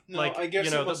 yeah, no, like, I guess,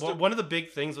 you know, one of the big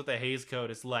things with the Hays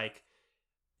Code is like,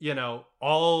 you know,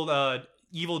 all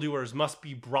evildoers must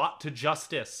be brought to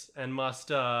justice and must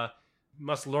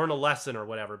learn a lesson or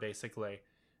whatever, basically,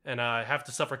 and have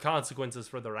to suffer consequences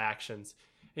for their actions.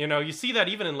 You know, you see that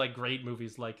even in like great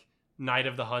movies like Night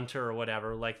of the Hunter or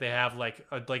whatever. Like, they have like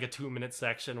a 2-minute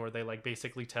section where they like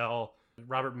basically tell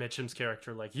Robert Mitchum's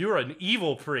character like, you're an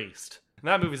evil priest. And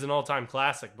that movie's an all-time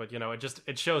classic, but you know,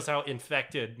 it shows how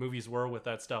infected movies were with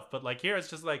that stuff. But like here, it's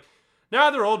just like, nah,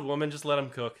 they're old women, just let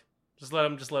them cook. Just let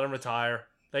them retire.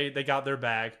 They got their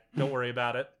bag. Don't worry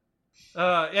about it.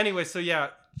 Anyway, so yeah,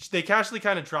 they casually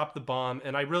kind of drop the bomb,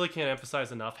 and I really can't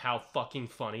emphasize enough how fucking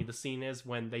funny the scene is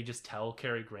when they just tell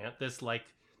Cary Grant this, like,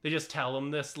 they just tell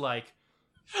him this, like...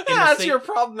 That's your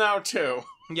problem now, too.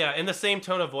 Yeah, in the same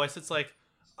tone of voice, it's like,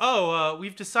 oh,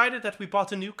 we've decided that we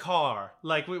bought a new car.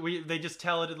 Like, they just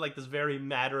tell it in, like, this very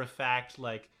matter-of-fact,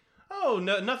 like, oh,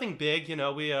 no, nothing big, you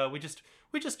know, we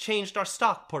just changed our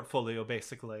stock portfolio,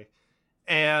 basically.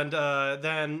 And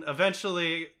then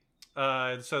eventually...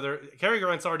 Cary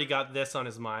Grant's already got this on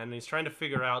his mind, and he's trying to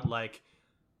figure out, like,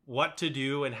 what to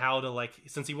do and how to, like,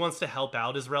 since he wants to help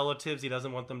out his relatives, he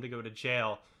doesn't want them to go to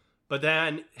jail. But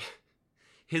then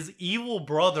his evil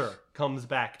brother comes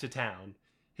back to town.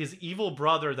 His evil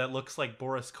brother that looks like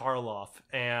Boris Karloff,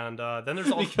 and then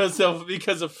there's also...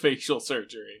 because of facial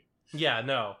surgery. Yeah,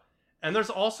 no. And there's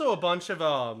also a bunch of,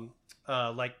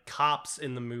 like, cops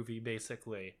in the movie,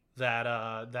 basically,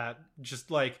 that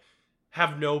just, like...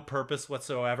 have no purpose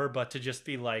whatsoever but to just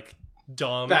be, like,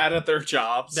 dumb. Bad at their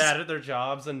jobs.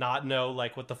 And not know,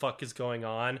 like, what the fuck is going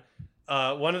on.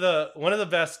 One of the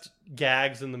best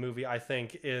gags in the movie, I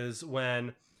think, is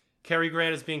when Cary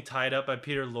Grant is being tied up by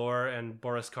Peter Lorre and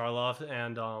Boris Karloff,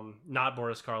 and not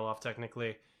Boris Karloff,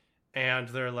 technically. And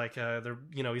they're, like,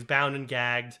 he's bound and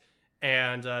gagged,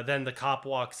 and then the cop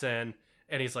walks in,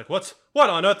 and he's like, what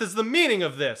on earth is the meaning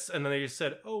of this? And then they just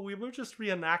said, oh, we were just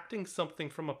reenacting something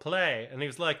from a play. And he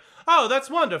was like, oh, that's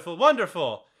wonderful,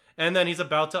 wonderful. And then he's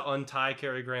about to untie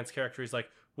Cary Grant's character. He's like,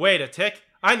 wait a tick,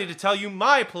 I need to tell you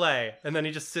my play. And then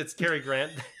he just sits Cary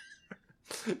Grant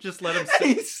there. Just let him sit.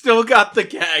 He's still got the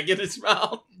gag in his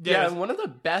mouth. Yeah, and one of the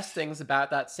best things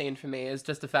about that scene for me is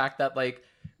just the fact that, like,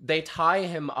 they tie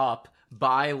him up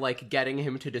by, like, getting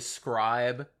him to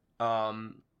describe...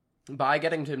 by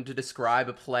getting him to describe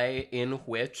a play in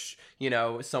which, you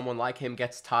know, someone like him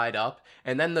gets tied up,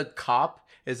 and then the cop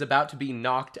is about to be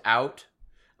knocked out,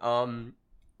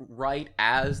 right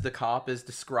as the cop is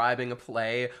describing a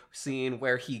play scene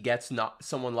where he gets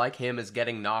someone like him is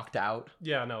getting knocked out.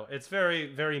 Yeah, no, it's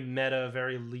very, very meta,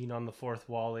 very lean on the fourth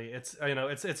wall-y. It's, you know,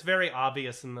 it's very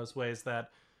obvious in those ways that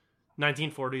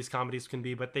 1940s comedies can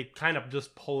be, but they kind of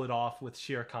just pull it off with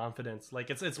sheer confidence. Like,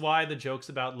 it's why the jokes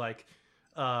about, like,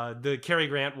 the Cary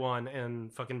Grant one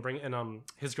and fucking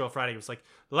His Girl Friday was like,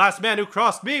 the last man who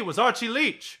crossed me was Archie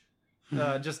Leach.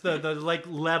 Just the like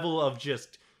level of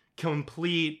just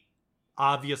complete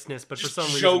obviousness, but just for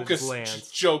some reason it lands.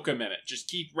 Just joke a minute. Just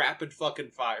keep rapid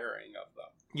fucking firing of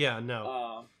them. Yeah,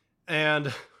 no.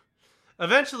 And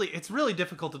eventually, it's really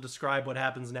difficult to describe what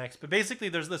happens next, but basically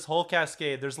there's this whole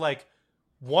cascade. There's like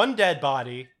one dead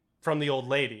body from the old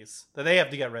ladies that they have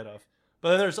to get rid of. But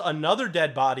then there's another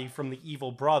dead body from the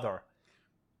evil brother.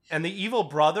 And the evil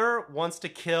brother wants to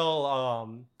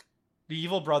kill,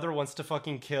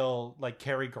 fucking kill, like,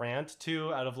 Cary Grant,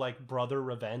 too, out of, like, brother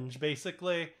revenge,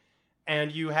 basically.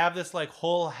 And you have this, like,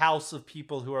 whole house of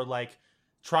people who are, like,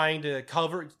 trying to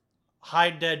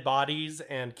hide dead bodies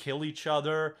and kill each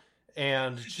other,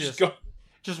 and just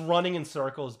running in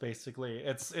circles, basically.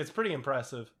 It's pretty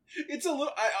impressive. It's a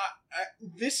little...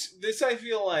 This I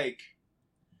feel like...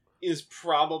 is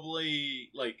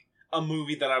probably, like, a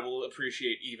movie that I will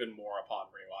appreciate even more upon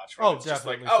rewatch. Oh, it's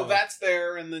definitely. Just like, that's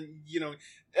there, and then, you know...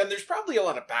 And there's probably a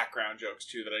lot of background jokes,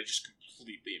 too, that I just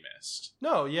completely missed.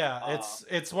 No, yeah,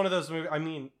 it's one of those movies... I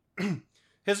mean,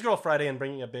 His Girl Friday and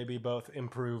Bringing Up Baby both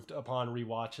improved upon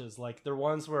rewatches. Like, they're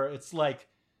ones where it's like...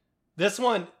 This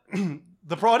one...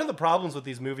 one of the problems with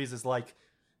these movies is, like,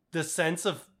 the sense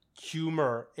of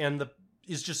humor and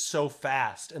is just so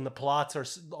fast, and the plots are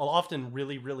often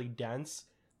really, really dense,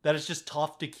 that it's just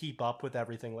tough to keep up with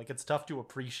everything. Like, it's tough to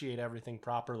appreciate everything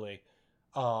properly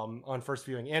on first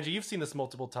viewing. Angie, you've seen this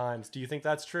multiple times. Do you think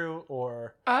that's true,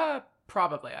 or?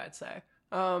 Probably, I'd say.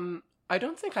 I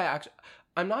don't think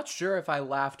I'm not sure if I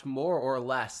laughed more or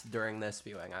less during this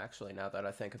viewing, actually, now that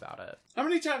I think about it. How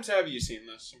many times have you seen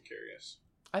this? I'm curious.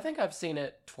 I think I've seen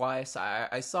it twice. I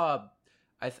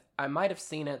might have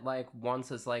seen it, like,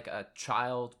 once as, like, a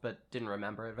child, but didn't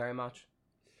remember it very much.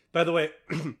 By the way,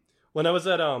 when I was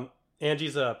at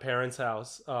Angie's parents'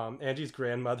 house, Angie's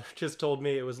grandmother just told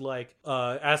me, it was like,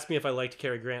 asked me if I liked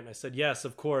Cary Grant, and I said, yes,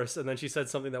 of course. And then she said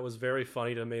something that was very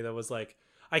funny to me that was like,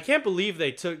 I can't believe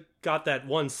they got that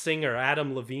one singer,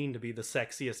 Adam Levine, to be the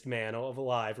sexiest man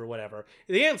alive or whatever.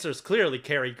 The answer is clearly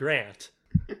Cary Grant.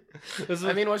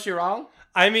 I mean, was she wrong?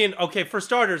 I mean, okay, for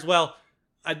starters, well,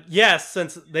 yes,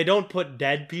 since they don't put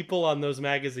dead people on those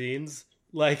magazines,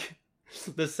 like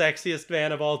the sexiest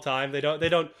man of all time, they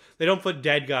don't put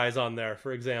dead guys on there,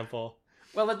 for example.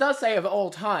 Well, it does say of all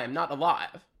time, not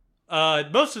alive.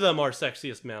 Most of them are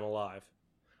sexiest man alive.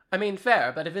 I mean,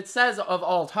 fair, but if it says of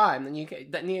all time, then you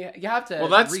have to. Well,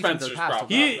 that's Spencer's problem.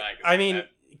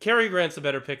 Cary Grant's a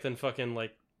better pick than fucking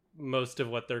like most of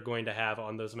what they're going to have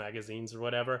on those magazines or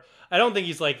whatever. I don't think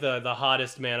he's like the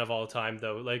hottest man of all time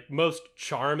though. Like most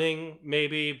charming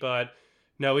maybe, but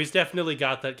no, he's definitely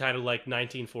got that kind of like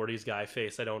 1940s guy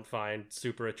face I don't find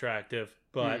super attractive.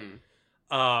 But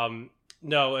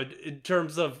no, in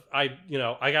terms of I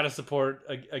got to support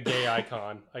a gay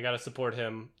icon. I got to support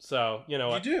him. So, you know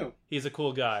what? You do. He's a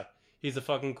cool guy. He's a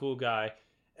fucking cool guy.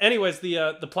 Anyways,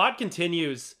 the plot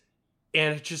continues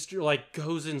and it just like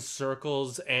goes in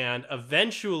circles, and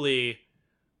eventually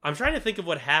I'm trying to think of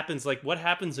what happens, like what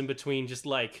happens in between, just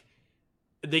like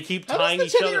they keep tying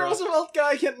each other up. How does the Teddy Roosevelt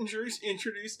guy get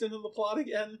introduced into the plot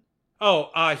again?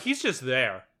 Oh, he's just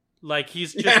there. Like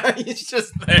he's just he's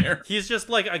just there. He's just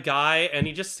like a guy, and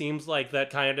he just seems like that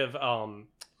kind of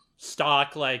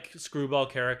stock like screwball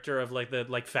character of like the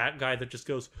like fat guy that just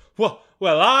goes, well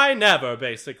I never,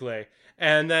 basically.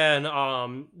 And then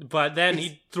but then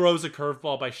he throws a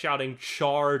curveball by shouting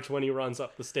charge when he runs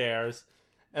up the stairs.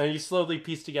 And you slowly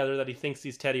piece together that he thinks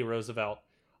he's Teddy Roosevelt.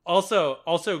 Also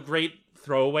great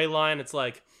throwaway line. It's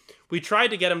like, we tried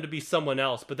to get him to be someone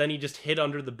else, but then he just hid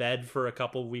under the bed for a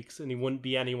couple weeks and he wouldn't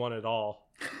be anyone at all.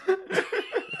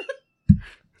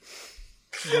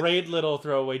 Great little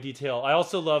throwaway detail. I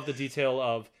also love the detail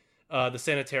of the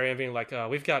sanitarium being like,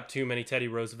 we've got too many Teddy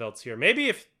Roosevelts here. Maybe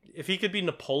if he could be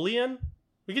Napoleon,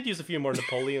 we could use a few more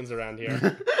Napoleons around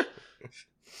here.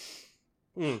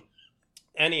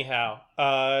 Anyhow,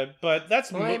 but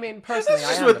that's... Well, I mean, personally,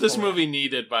 that's just what this movie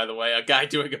needed, by the way. A guy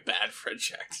doing a bad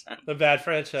French accent. A bad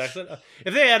French accent.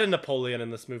 If they had a Napoleon in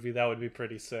this movie, that would be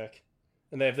pretty sick.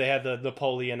 And if they had the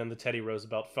Napoleon and the Teddy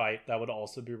Roosevelt fight, that would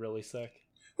also be really sick.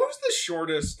 Who's the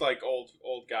shortest, like, old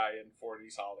guy in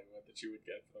 40s Hollywood that you would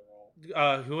get for the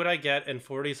role? Who would I get in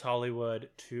 40s Hollywood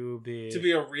to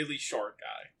be a really short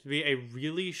guy? To be a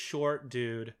really short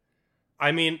dude.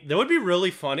 I mean, that would be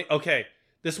really funny. Okay,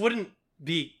 this wouldn't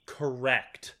be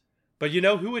correct, but you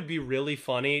know who would be really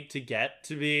funny to get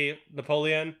to be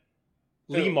Napoleon?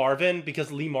 Who? Lee Marvin,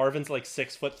 because Lee Marvin's like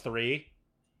 6'3",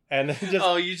 and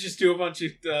just you just do a bunch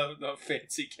of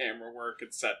fancy camera work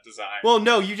and set design. Well,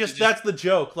 no, that's the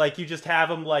joke. Like, you just have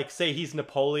him like say he's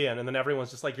Napoleon, and then everyone's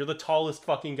just like, you're the tallest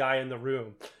fucking guy in the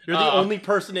room. You're the only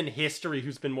person in history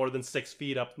who's been more than 6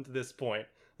 feet up to this point.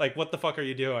 Like, what the fuck are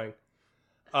you doing?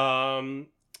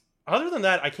 Other than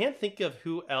that, I can't think of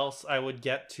who else I would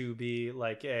get to be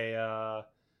like who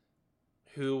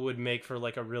would make for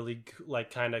like a really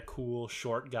like kind of cool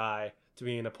short guy to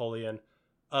be Napoleon.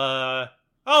 Oh,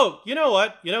 you know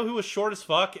what? You know who was short as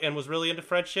fuck and was really into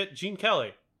French shit? Gene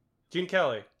Kelly.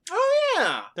 Oh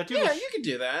yeah, that dude. Yeah, you could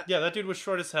do that. Yeah, that dude was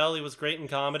short as hell. He was great in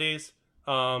comedies.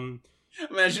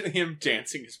 Imagine him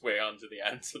dancing his way onto the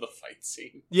ends of the fight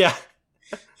scene. Yeah.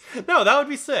 No, that would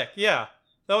be sick. Yeah.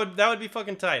 That would be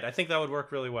fucking tight. I think that would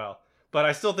work really well. But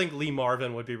I still think Lee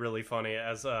Marvin would be really funny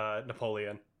as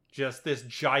Napoleon. Just this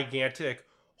gigantic,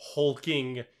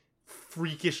 hulking,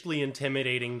 freakishly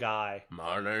intimidating guy.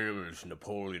 My name is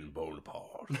Napoleon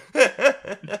Bonaparte.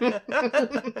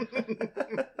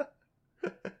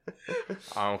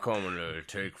 I'm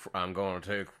going to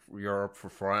take Europe for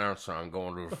France. I'm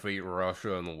going to defeat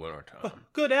Russia in the wintertime.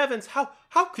 Good heavens! How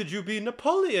could you be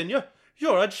Napoleon?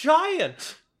 You're a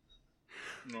giant.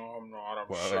 No, I'm not.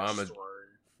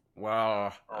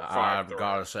 I've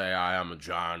got to say I am a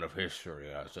giant of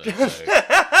history, as they say.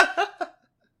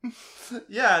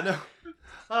 Yeah, no.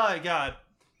 Oh my god.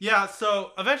 Yeah,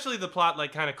 so eventually the plot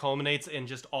like kind of culminates in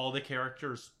just all the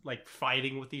characters like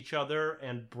fighting with each other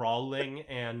and brawling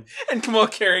and Kamal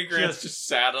Cary Grant's just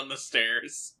sat on the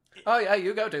stairs. Oh yeah,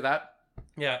 you go do that.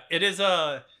 Yeah, it is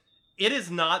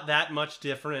not that much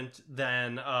different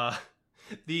than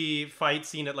the fight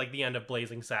scene at like the end of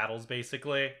Blazing Saddles,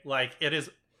 basically. Like it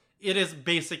is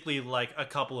basically like a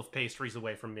couple of pastries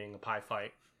away from being a pie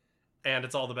fight. And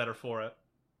it's all the better for it.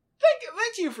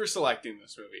 Thank you for selecting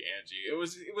this movie, Angie. It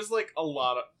was like a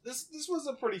lot of this was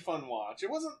a pretty fun watch. It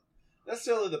wasn't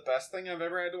necessarily the best thing I've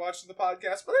ever had to watch in the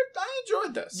podcast, but I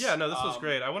enjoyed this. Yeah, no, this was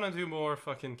great. I want to do more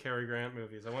fucking Cary Grant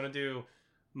movies. I want to do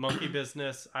Monkey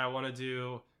Business. I want to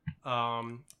do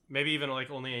maybe even like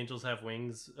Only Angels Have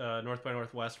Wings. North by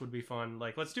Northwest would be fun.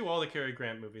 Like, let's do all the Cary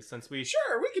Grant movies since we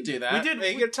could do that.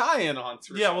 We get tie-in on.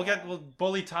 We'll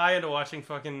bully tie into watching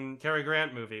fucking Cary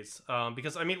Grant movies.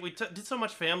 Because I mean we did so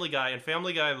much Family Guy, and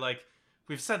Family Guy, like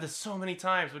we've said this so many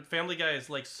times, but Family Guy is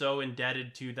like so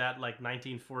indebted to that like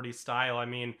 1940s style. I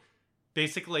mean,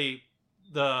 basically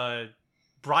the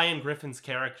Brian Griffin's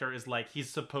character is like he's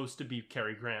supposed to be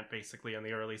Cary Grant basically in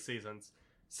the early seasons.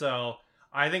 So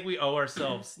I think we owe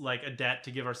ourselves like a debt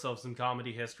to give ourselves some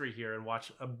comedy history here and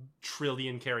watch a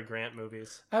trillion Cary Grant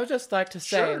movies. I would just like to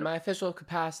say, Sure. in my official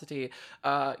capacity,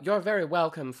 you're very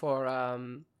welcome for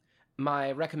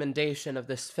my recommendation of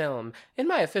this film. In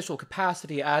my official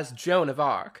capacity as Joan of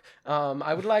Arc,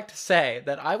 I would like to say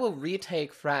that I will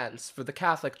retake France for the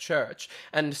Catholic Church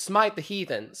and smite the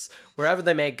heathens wherever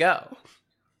they may go.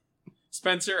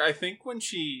 Spencer, I think when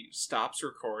she stops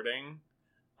recording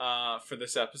for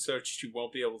this episode, she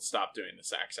won't be able to stop doing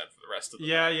this accent for the rest of the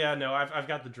Yeah, no, I've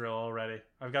got the drill already.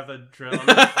 I've got the drill. I'm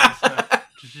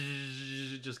just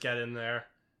gonna just get in there.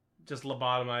 Just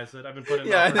lobotomize it. I've been putting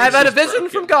it Yeah, off for I've had a just vision broken.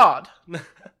 from God.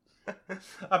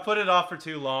 I put it off for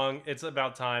too long. It's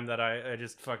about time that I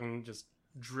just fucking just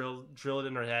drill it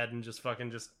in her head and just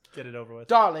fucking just get it over with.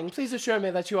 Darling, please assure me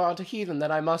that you aren't a heathen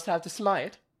that I must have to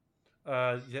smite.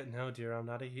 Yeah, no, dear, I'm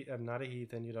not a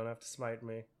heathen. You don't have to smite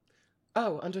me.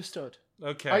 Oh, understood.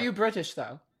 Okay. Are you British,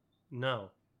 though? No.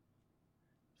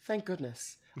 Thank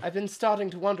goodness. I've been starting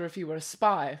to wonder if you were a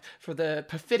spy for the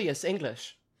perfidious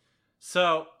English.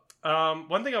 So,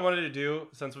 one thing I wanted to do,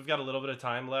 since we've got a little bit of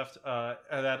time left,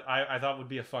 that I thought would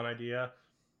be a fun idea.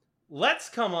 Let's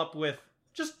come up with,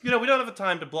 just, we don't have the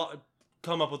time to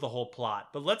come up with the whole plot,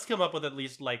 but let's come up with at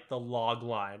least, like, the log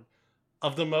line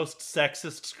of the most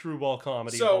sexist screwball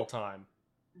comedy of all time.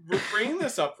 Bring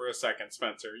this up for a second,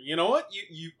 Spencer. You know what?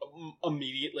 You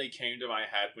immediately came to my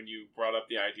head when you brought up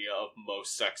the idea of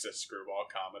most sexist screwball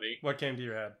comedy. What came to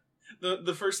your head?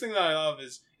 The first thing that I love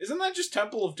is, isn't that just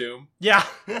Temple of Doom? Yeah.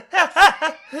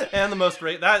 And the most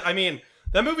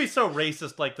that movie's so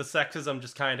racist, like, the sexism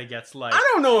just kind of gets, like... I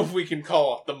don't know if we can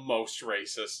call it the most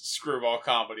racist screwball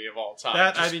comedy of all time.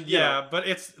 That, Just, but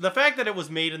it's the fact that it was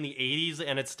made in the 80s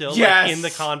and it's still Yes. like in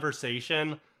the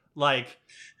conversation, like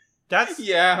that's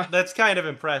Yeah. that's kind of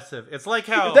impressive. It's like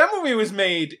how If that movie was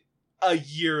made a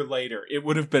year later, it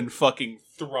would have been fucking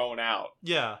thrown out.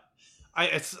 yeah,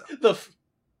 The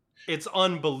it's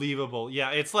unbelievable.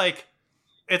 Yeah, it's like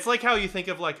how you think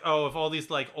of like, oh, if all these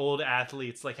like old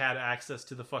athletes like had access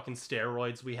to the fucking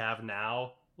steroids we have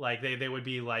now, like they would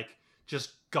be like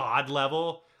just god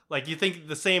level. Like you think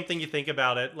the same thing you think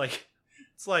about it, like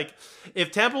it's like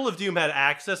if Temple of Doom had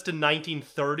access to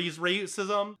 1930s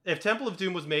racism, if Temple of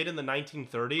Doom was made in the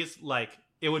 1930s, like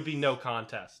it would be no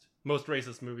contest. Most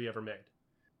racist movie ever made.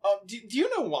 do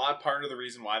you know why part of the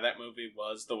reason why that movie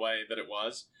was the way that it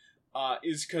was?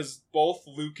 Is because both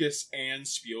Lucas and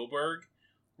Spielberg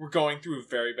were going through a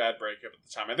very bad breakup at the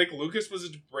time. I think Lucas was a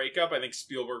breakup. I think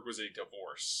Spielberg was a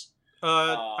divorce.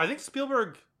 I think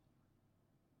Spielberg...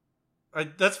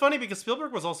 that's funny because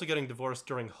Spielberg was also getting divorced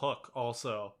during Hook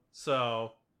also.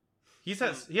 So he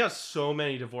has so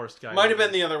many divorced guys. Might have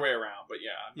been the other way around, but yeah.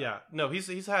 Yeah. No,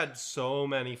 he's had so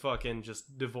many fucking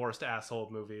just divorced asshole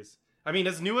movies. I mean,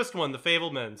 his newest one, The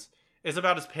Fabelmans, is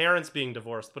about his parents being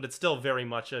divorced, but it's still very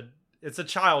much it's a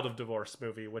child of divorce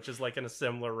movie, which is like in a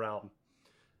similar realm.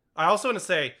 I also want to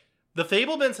say, The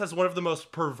Fabelmans has one of the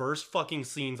most perverse fucking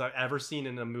scenes I've ever seen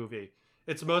in a movie.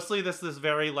 It's mostly this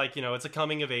very, like, it's a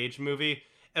coming-of-age movie,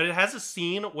 and it has a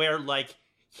scene where, like,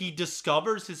 he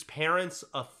discovers his parents'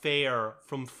 affair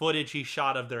from footage he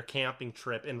shot of their camping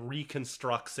trip and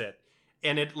reconstructs it.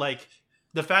 And it, like,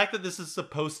 the fact that this is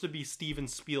supposed to be Steven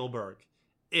Spielberg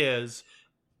is...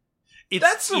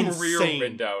 That's some insane. Rear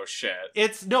Window shit.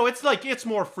 It's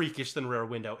more freakish than Rear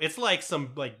Window. It's like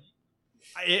some, like...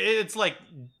 It's like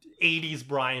 80s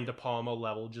Brian De Palma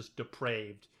level, just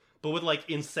depraved. But with, like,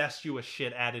 incestuous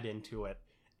shit added into it.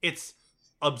 It's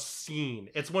obscene.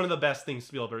 It's one of the best things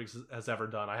Spielberg has ever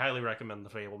done. I highly recommend The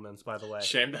Fabelmans, by the way.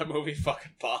 Shame that movie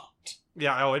fucking bombed.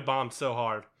 Yeah, it bombed so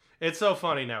hard. It's so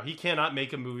funny now. He cannot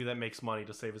make a movie that makes money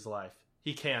to save his life.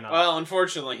 He cannot. Well,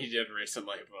 unfortunately, he did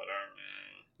recently,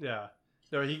 but... Yeah.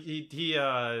 No, he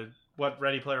what,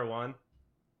 Ready Player One?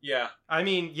 yeah. I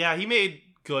mean, yeah, he made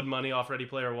good money off Ready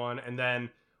Player One, and then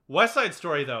West Side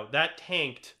Story, though, that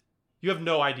tanked. You have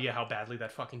no idea how badly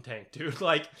that fucking tanked, dude.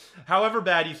 Like, however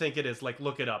bad you think it is, like,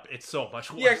 look it up. It's so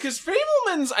much worse. Yeah, because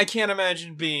Fabelmans, I can't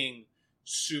imagine being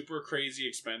super crazy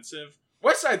expensive.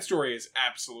 West Side Story is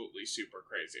absolutely super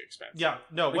crazy expensive. Yeah,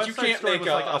 no, Like, West you Side can't Story make was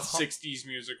a like 60s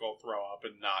musical throw up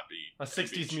and not be... a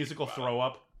 60s cheap musical about throw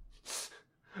up.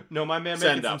 No, my man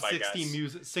Send making up, some I guess.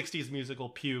 60s musical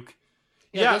puke.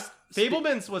 Yeah, Yeah,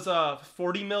 Fabelmans was a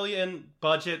 $40 million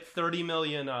budget, $30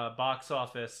 million box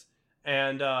office.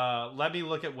 And let me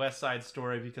look at West Side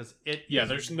Story because it Yeah, is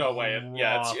there's no way.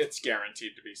 Yeah, rough. it's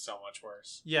guaranteed to be so much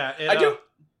worse. Yeah, I do...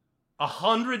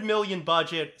 $100 million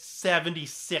budget,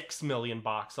 $76 million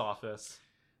box office.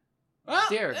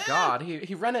 Dear God,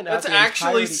 he rented out That's the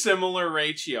actually entirety- similar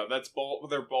ratio. That's both.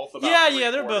 They're both about.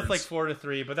 Yeah, they're both three-quarters.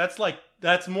 like 4-3, but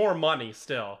that's more money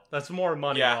still. That's more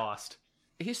money Yeah. lost.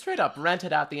 He straight up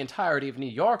rented out the entirety of New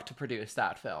York to produce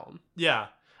that film. Yeah.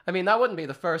 I mean, that wouldn't be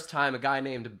the first time a guy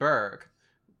named Berg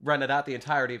rented out the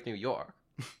entirety of New York.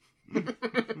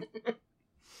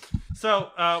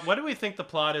 So, what do we think the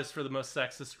plot is for the most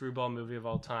sexist screwball movie of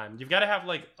all time? You've got to have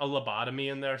like a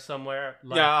lobotomy in there somewhere.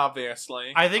 Like, Yeah,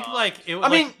 obviously. I think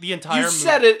the entire you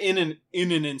said it in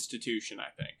an institution. I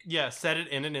think. Yeah, set it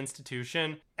in an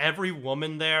institution. Every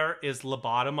woman there is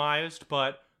lobotomized,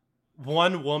 but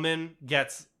one woman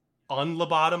gets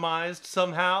unlobotomized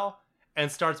somehow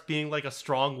and starts being like a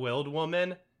strong-willed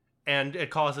woman, and it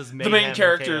causes mayhem. The main and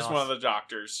character is chaos. one of the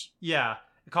doctors. Yeah,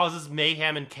 it causes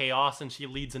mayhem and chaos, and she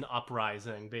leads an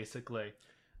uprising, basically.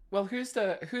 Well, who's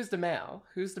the male?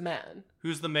 Who's the man?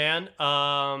 Who's the man?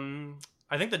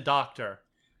 I think the doctor.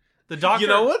 The doctor. You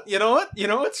know what? You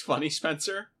know what's funny,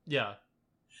 Spencer? Yeah.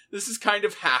 This is kind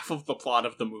of half of the plot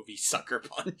of the movie Sucker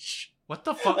Punch. What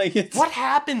the fuck? Like, it's- What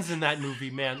happens in that movie,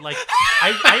 man? Like,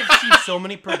 I've seen so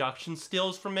many production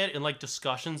stills from it and like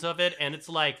discussions of it, and it's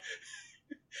like,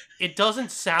 it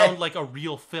doesn't sound like a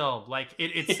real film. Like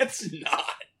It's not.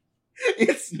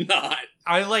 It's not.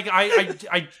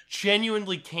 I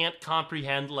genuinely can't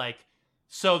comprehend, like,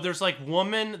 so there's like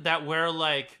women that wear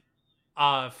like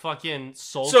fucking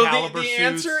Soul So Calibur the suits.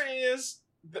 answer is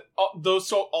those.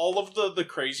 So all of the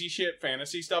crazy shit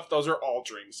fantasy stuff, those are all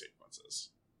dream sequences.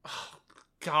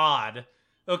 God.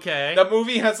 Okay. That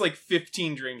movie has like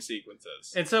 15 dream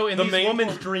sequences. And so in the these main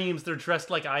women's one- dreams, they're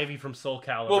dressed like Ivy from Soul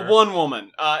Calibur. Well, one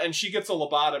woman, and she gets a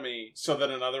lobotomy so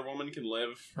that another woman can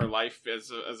live her life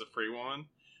as a free woman.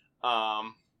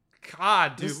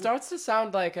 God, dude. This starts to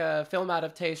sound like a film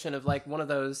adaptation of like one of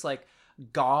those like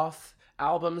goth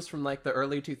albums from like the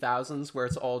early 2000s where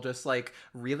it's all just like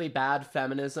really bad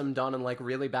feminism done in like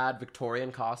really bad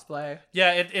Victorian cosplay.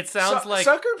 Yeah, it sounds like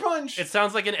Sucker Punch. it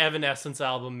sounds like an Evanescence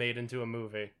album made into a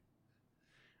movie.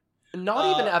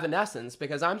 Not even Evanescence,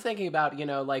 because I'm thinking about, you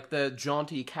know, like the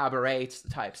jaunty cabaret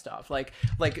type stuff, like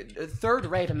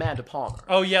third-rate Amanda Palmer.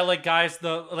 Oh yeah, like guys,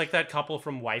 like that couple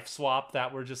from Wife Swap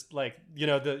that were just like, you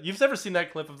know, you've never seen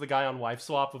that clip of the guy on Wife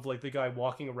Swap of like the guy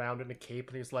walking around in a cape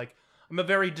and he's like, I'm a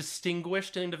very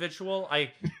distinguished individual.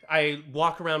 I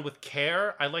walk around with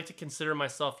care. I like to consider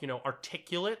myself, you know,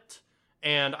 articulate,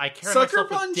 and I carry Sucker myself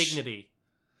Punch with dignity.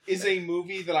 is a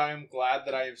movie that I am glad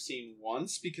that I have seen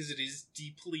once because it is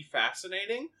deeply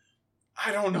fascinating.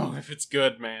 I don't know if it's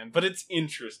good, man, but it's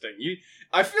interesting.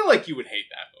 I feel like you would hate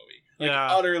that movie. Like,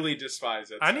 Yeah. utterly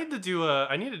despise it. I need to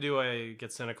do a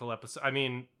Get Cynical episode. I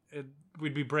mean,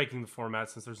 we'd be breaking the format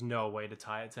since there's no way to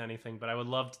tie it to anything. But I would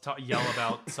love to yell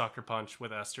about Sucker Punch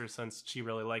with Esther since she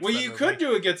really likes. Well, that you movie. could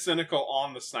do a Get Cynical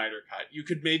on the Snyder Cut. You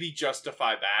could maybe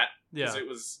justify that because Yeah. it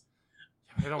was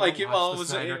I don't like wanna watch it the was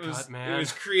Snyder it was Cut, man. it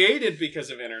was created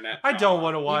because of internet. I don't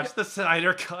want to drama. watch the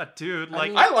Snyder Cut, dude.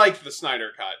 Like, mean- I liked the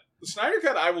Snyder Cut. The Snyder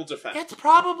Cut, I will defend. it's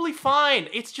probably fine.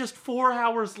 It's just 4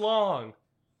 hours long.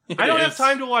 I don't have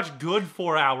time to watch good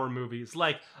 4-hour movies.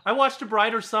 Like, I watched A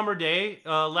Brighter Summer Day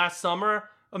last summer.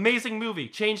 Amazing movie.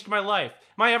 Changed my life.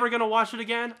 Am I ever going to watch it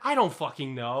again? I don't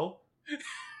fucking know.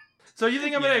 So you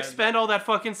think I'm going to Yeah, expend all that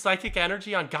fucking psychic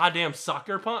energy on goddamn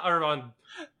Sucker Punch? Or on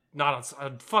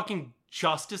fucking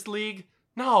Justice League?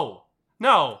 No.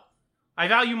 I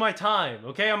value my time,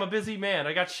 okay? I'm a busy man.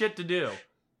 I got shit to do.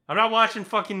 I'm not watching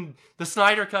fucking the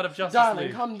Snyder Cut of Justice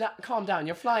Darling, League. calm down.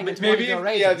 You're flying into one of Maybe, your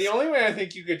rages. yeah. The only way I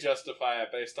think you could justify it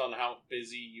based on how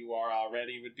busy you are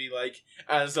already would be like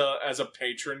as a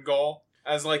patron goal,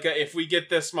 as like if we get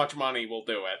this much money, we'll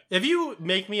do it. If you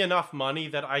make me enough money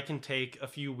that I can take a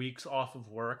few weeks off of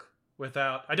work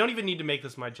without, I don't even need to make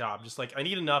this my job. Just like I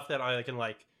need enough that I can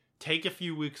like take a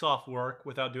few weeks off work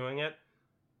without doing it.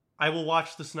 I will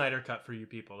watch the Snyder Cut for you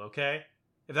people, okay?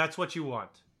 If that's what you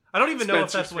want. I don't even know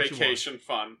if that's Spencer's what you want. vacation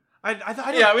fun. I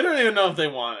don't, Yeah, we don't even know if they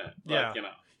want it. But, Yeah. you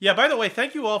know. Yeah, by the way,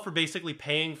 thank you all for basically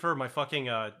paying for my fucking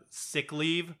sick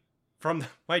leave from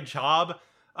my job.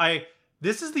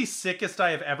 This is the sickest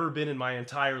I have ever been in my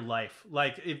entire life.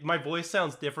 Like, my voice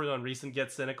sounds different on recent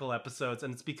Get Cynical episodes,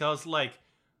 and it's because, like,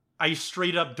 I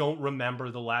straight up don't remember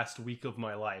the last week of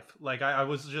my life. Like, I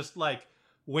was just, like,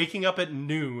 waking up at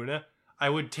noon. I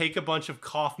would take a bunch of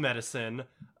cough medicine.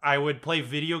 I would play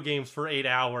video games for 8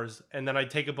 hours, and then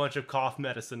I'd take a bunch of cough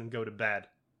medicine and go to bed.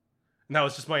 And that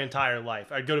was just my entire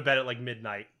life. I'd go to bed at, like,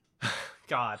 midnight.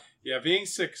 God. Yeah, being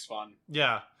sick's fun.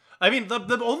 Yeah. I mean,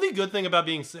 the only good thing about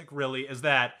being sick, really, is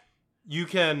that you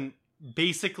can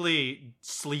basically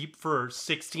sleep for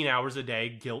 16 hours a day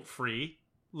guilt-free.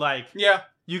 Like, Yeah.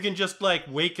 You can just like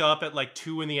wake up at like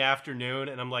 2 PM,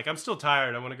 and I'm like, I'm still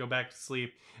tired. I want to go back to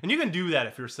sleep. And you can do that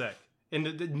if you're sick,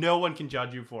 and no one can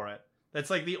judge you for it. That's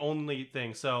like the only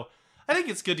thing. So I think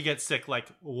it's good to get sick like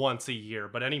once a year,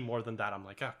 but any more than that, I'm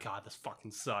like, oh god, this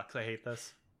fucking sucks. I hate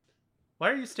this. Why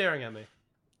are you staring at me?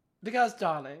 Because,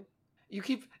 darling, you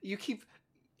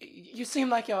seem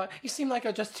like you're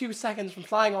just 2 seconds from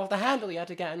flying off the handle yet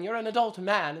again. You're an adult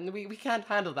man, and we can't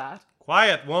handle that.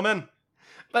 Quiet, woman.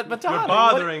 But darling, You're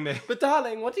bothering me. But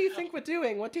darling, what do you think we're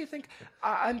doing? What do you think?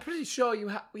 I'm pretty sure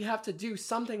we have to do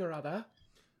something or other.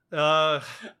 I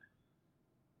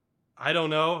don't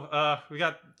know. We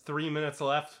got 3 minutes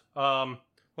left.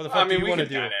 What the fuck do you want to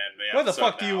do? What the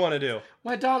fuck do you want to do?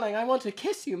 Why, darling, I want to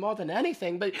kiss you more than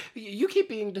anything, but you keep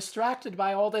being distracted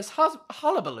by all this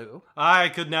hullabaloo. I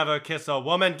could never kiss a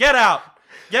woman. Get out!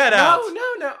 Get out!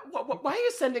 No. Why are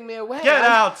you sending me away? Get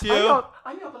out, you!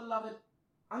 I'm your beloved.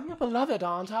 I'm your beloved,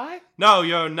 aren't I? No,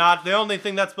 you're not. The only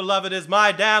thing that's beloved is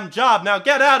my damn job. Now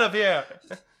get out of here!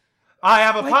 I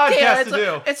have a podcast to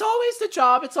do. It's always the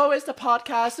job, it's always the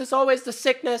podcast, it's always the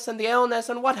sickness and the illness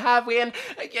and what have we, and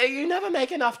you never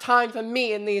make enough time for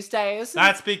me in these days.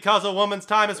 That's because a woman's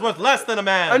time is worth less than a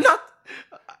man's. I'm not...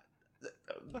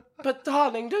 But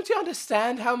darling, don't you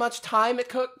understand how much time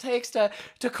it takes to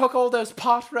cook all those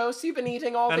pot roasts you've been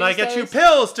eating all these days? And I get you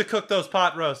pills to cook those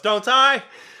pot roasts, don't I?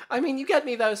 I mean, you get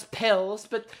me those pills,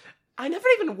 but I never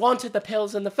even wanted the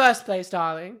pills in the first place,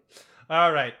 darling.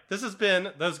 All right, this has been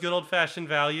Those Good Old-Fashioned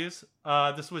Values.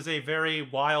 This was a very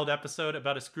wild episode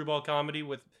about a screwball comedy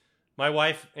with my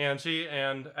wife, Angie,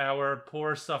 and our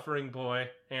poor suffering boy,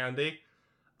 Andy.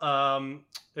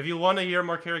 If you want to hear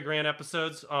more Cary Grant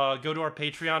episodes, go to our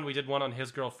Patreon. We did one on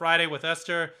His Girl Friday with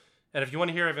Esther. And if you want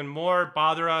to hear even more,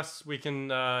 bother us. We can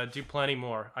do plenty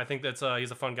more. I think that's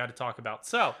he's a fun guy to talk about.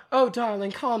 So, oh,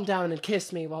 darling, calm down and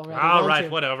kiss me already. All right,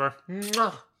 whatever.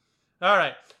 Mwah. All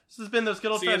right. This has been Those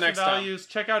Good Old-Fashioned Values.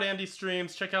 Time. Check out Andy's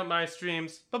streams. Check out my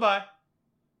streams. Bye-bye.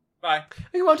 Bye.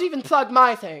 You won't even plug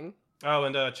my thing. Oh,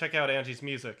 and check out Angie's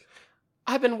music.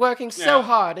 I've been working so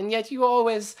hard, and yet you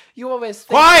always think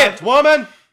Quiet, woman!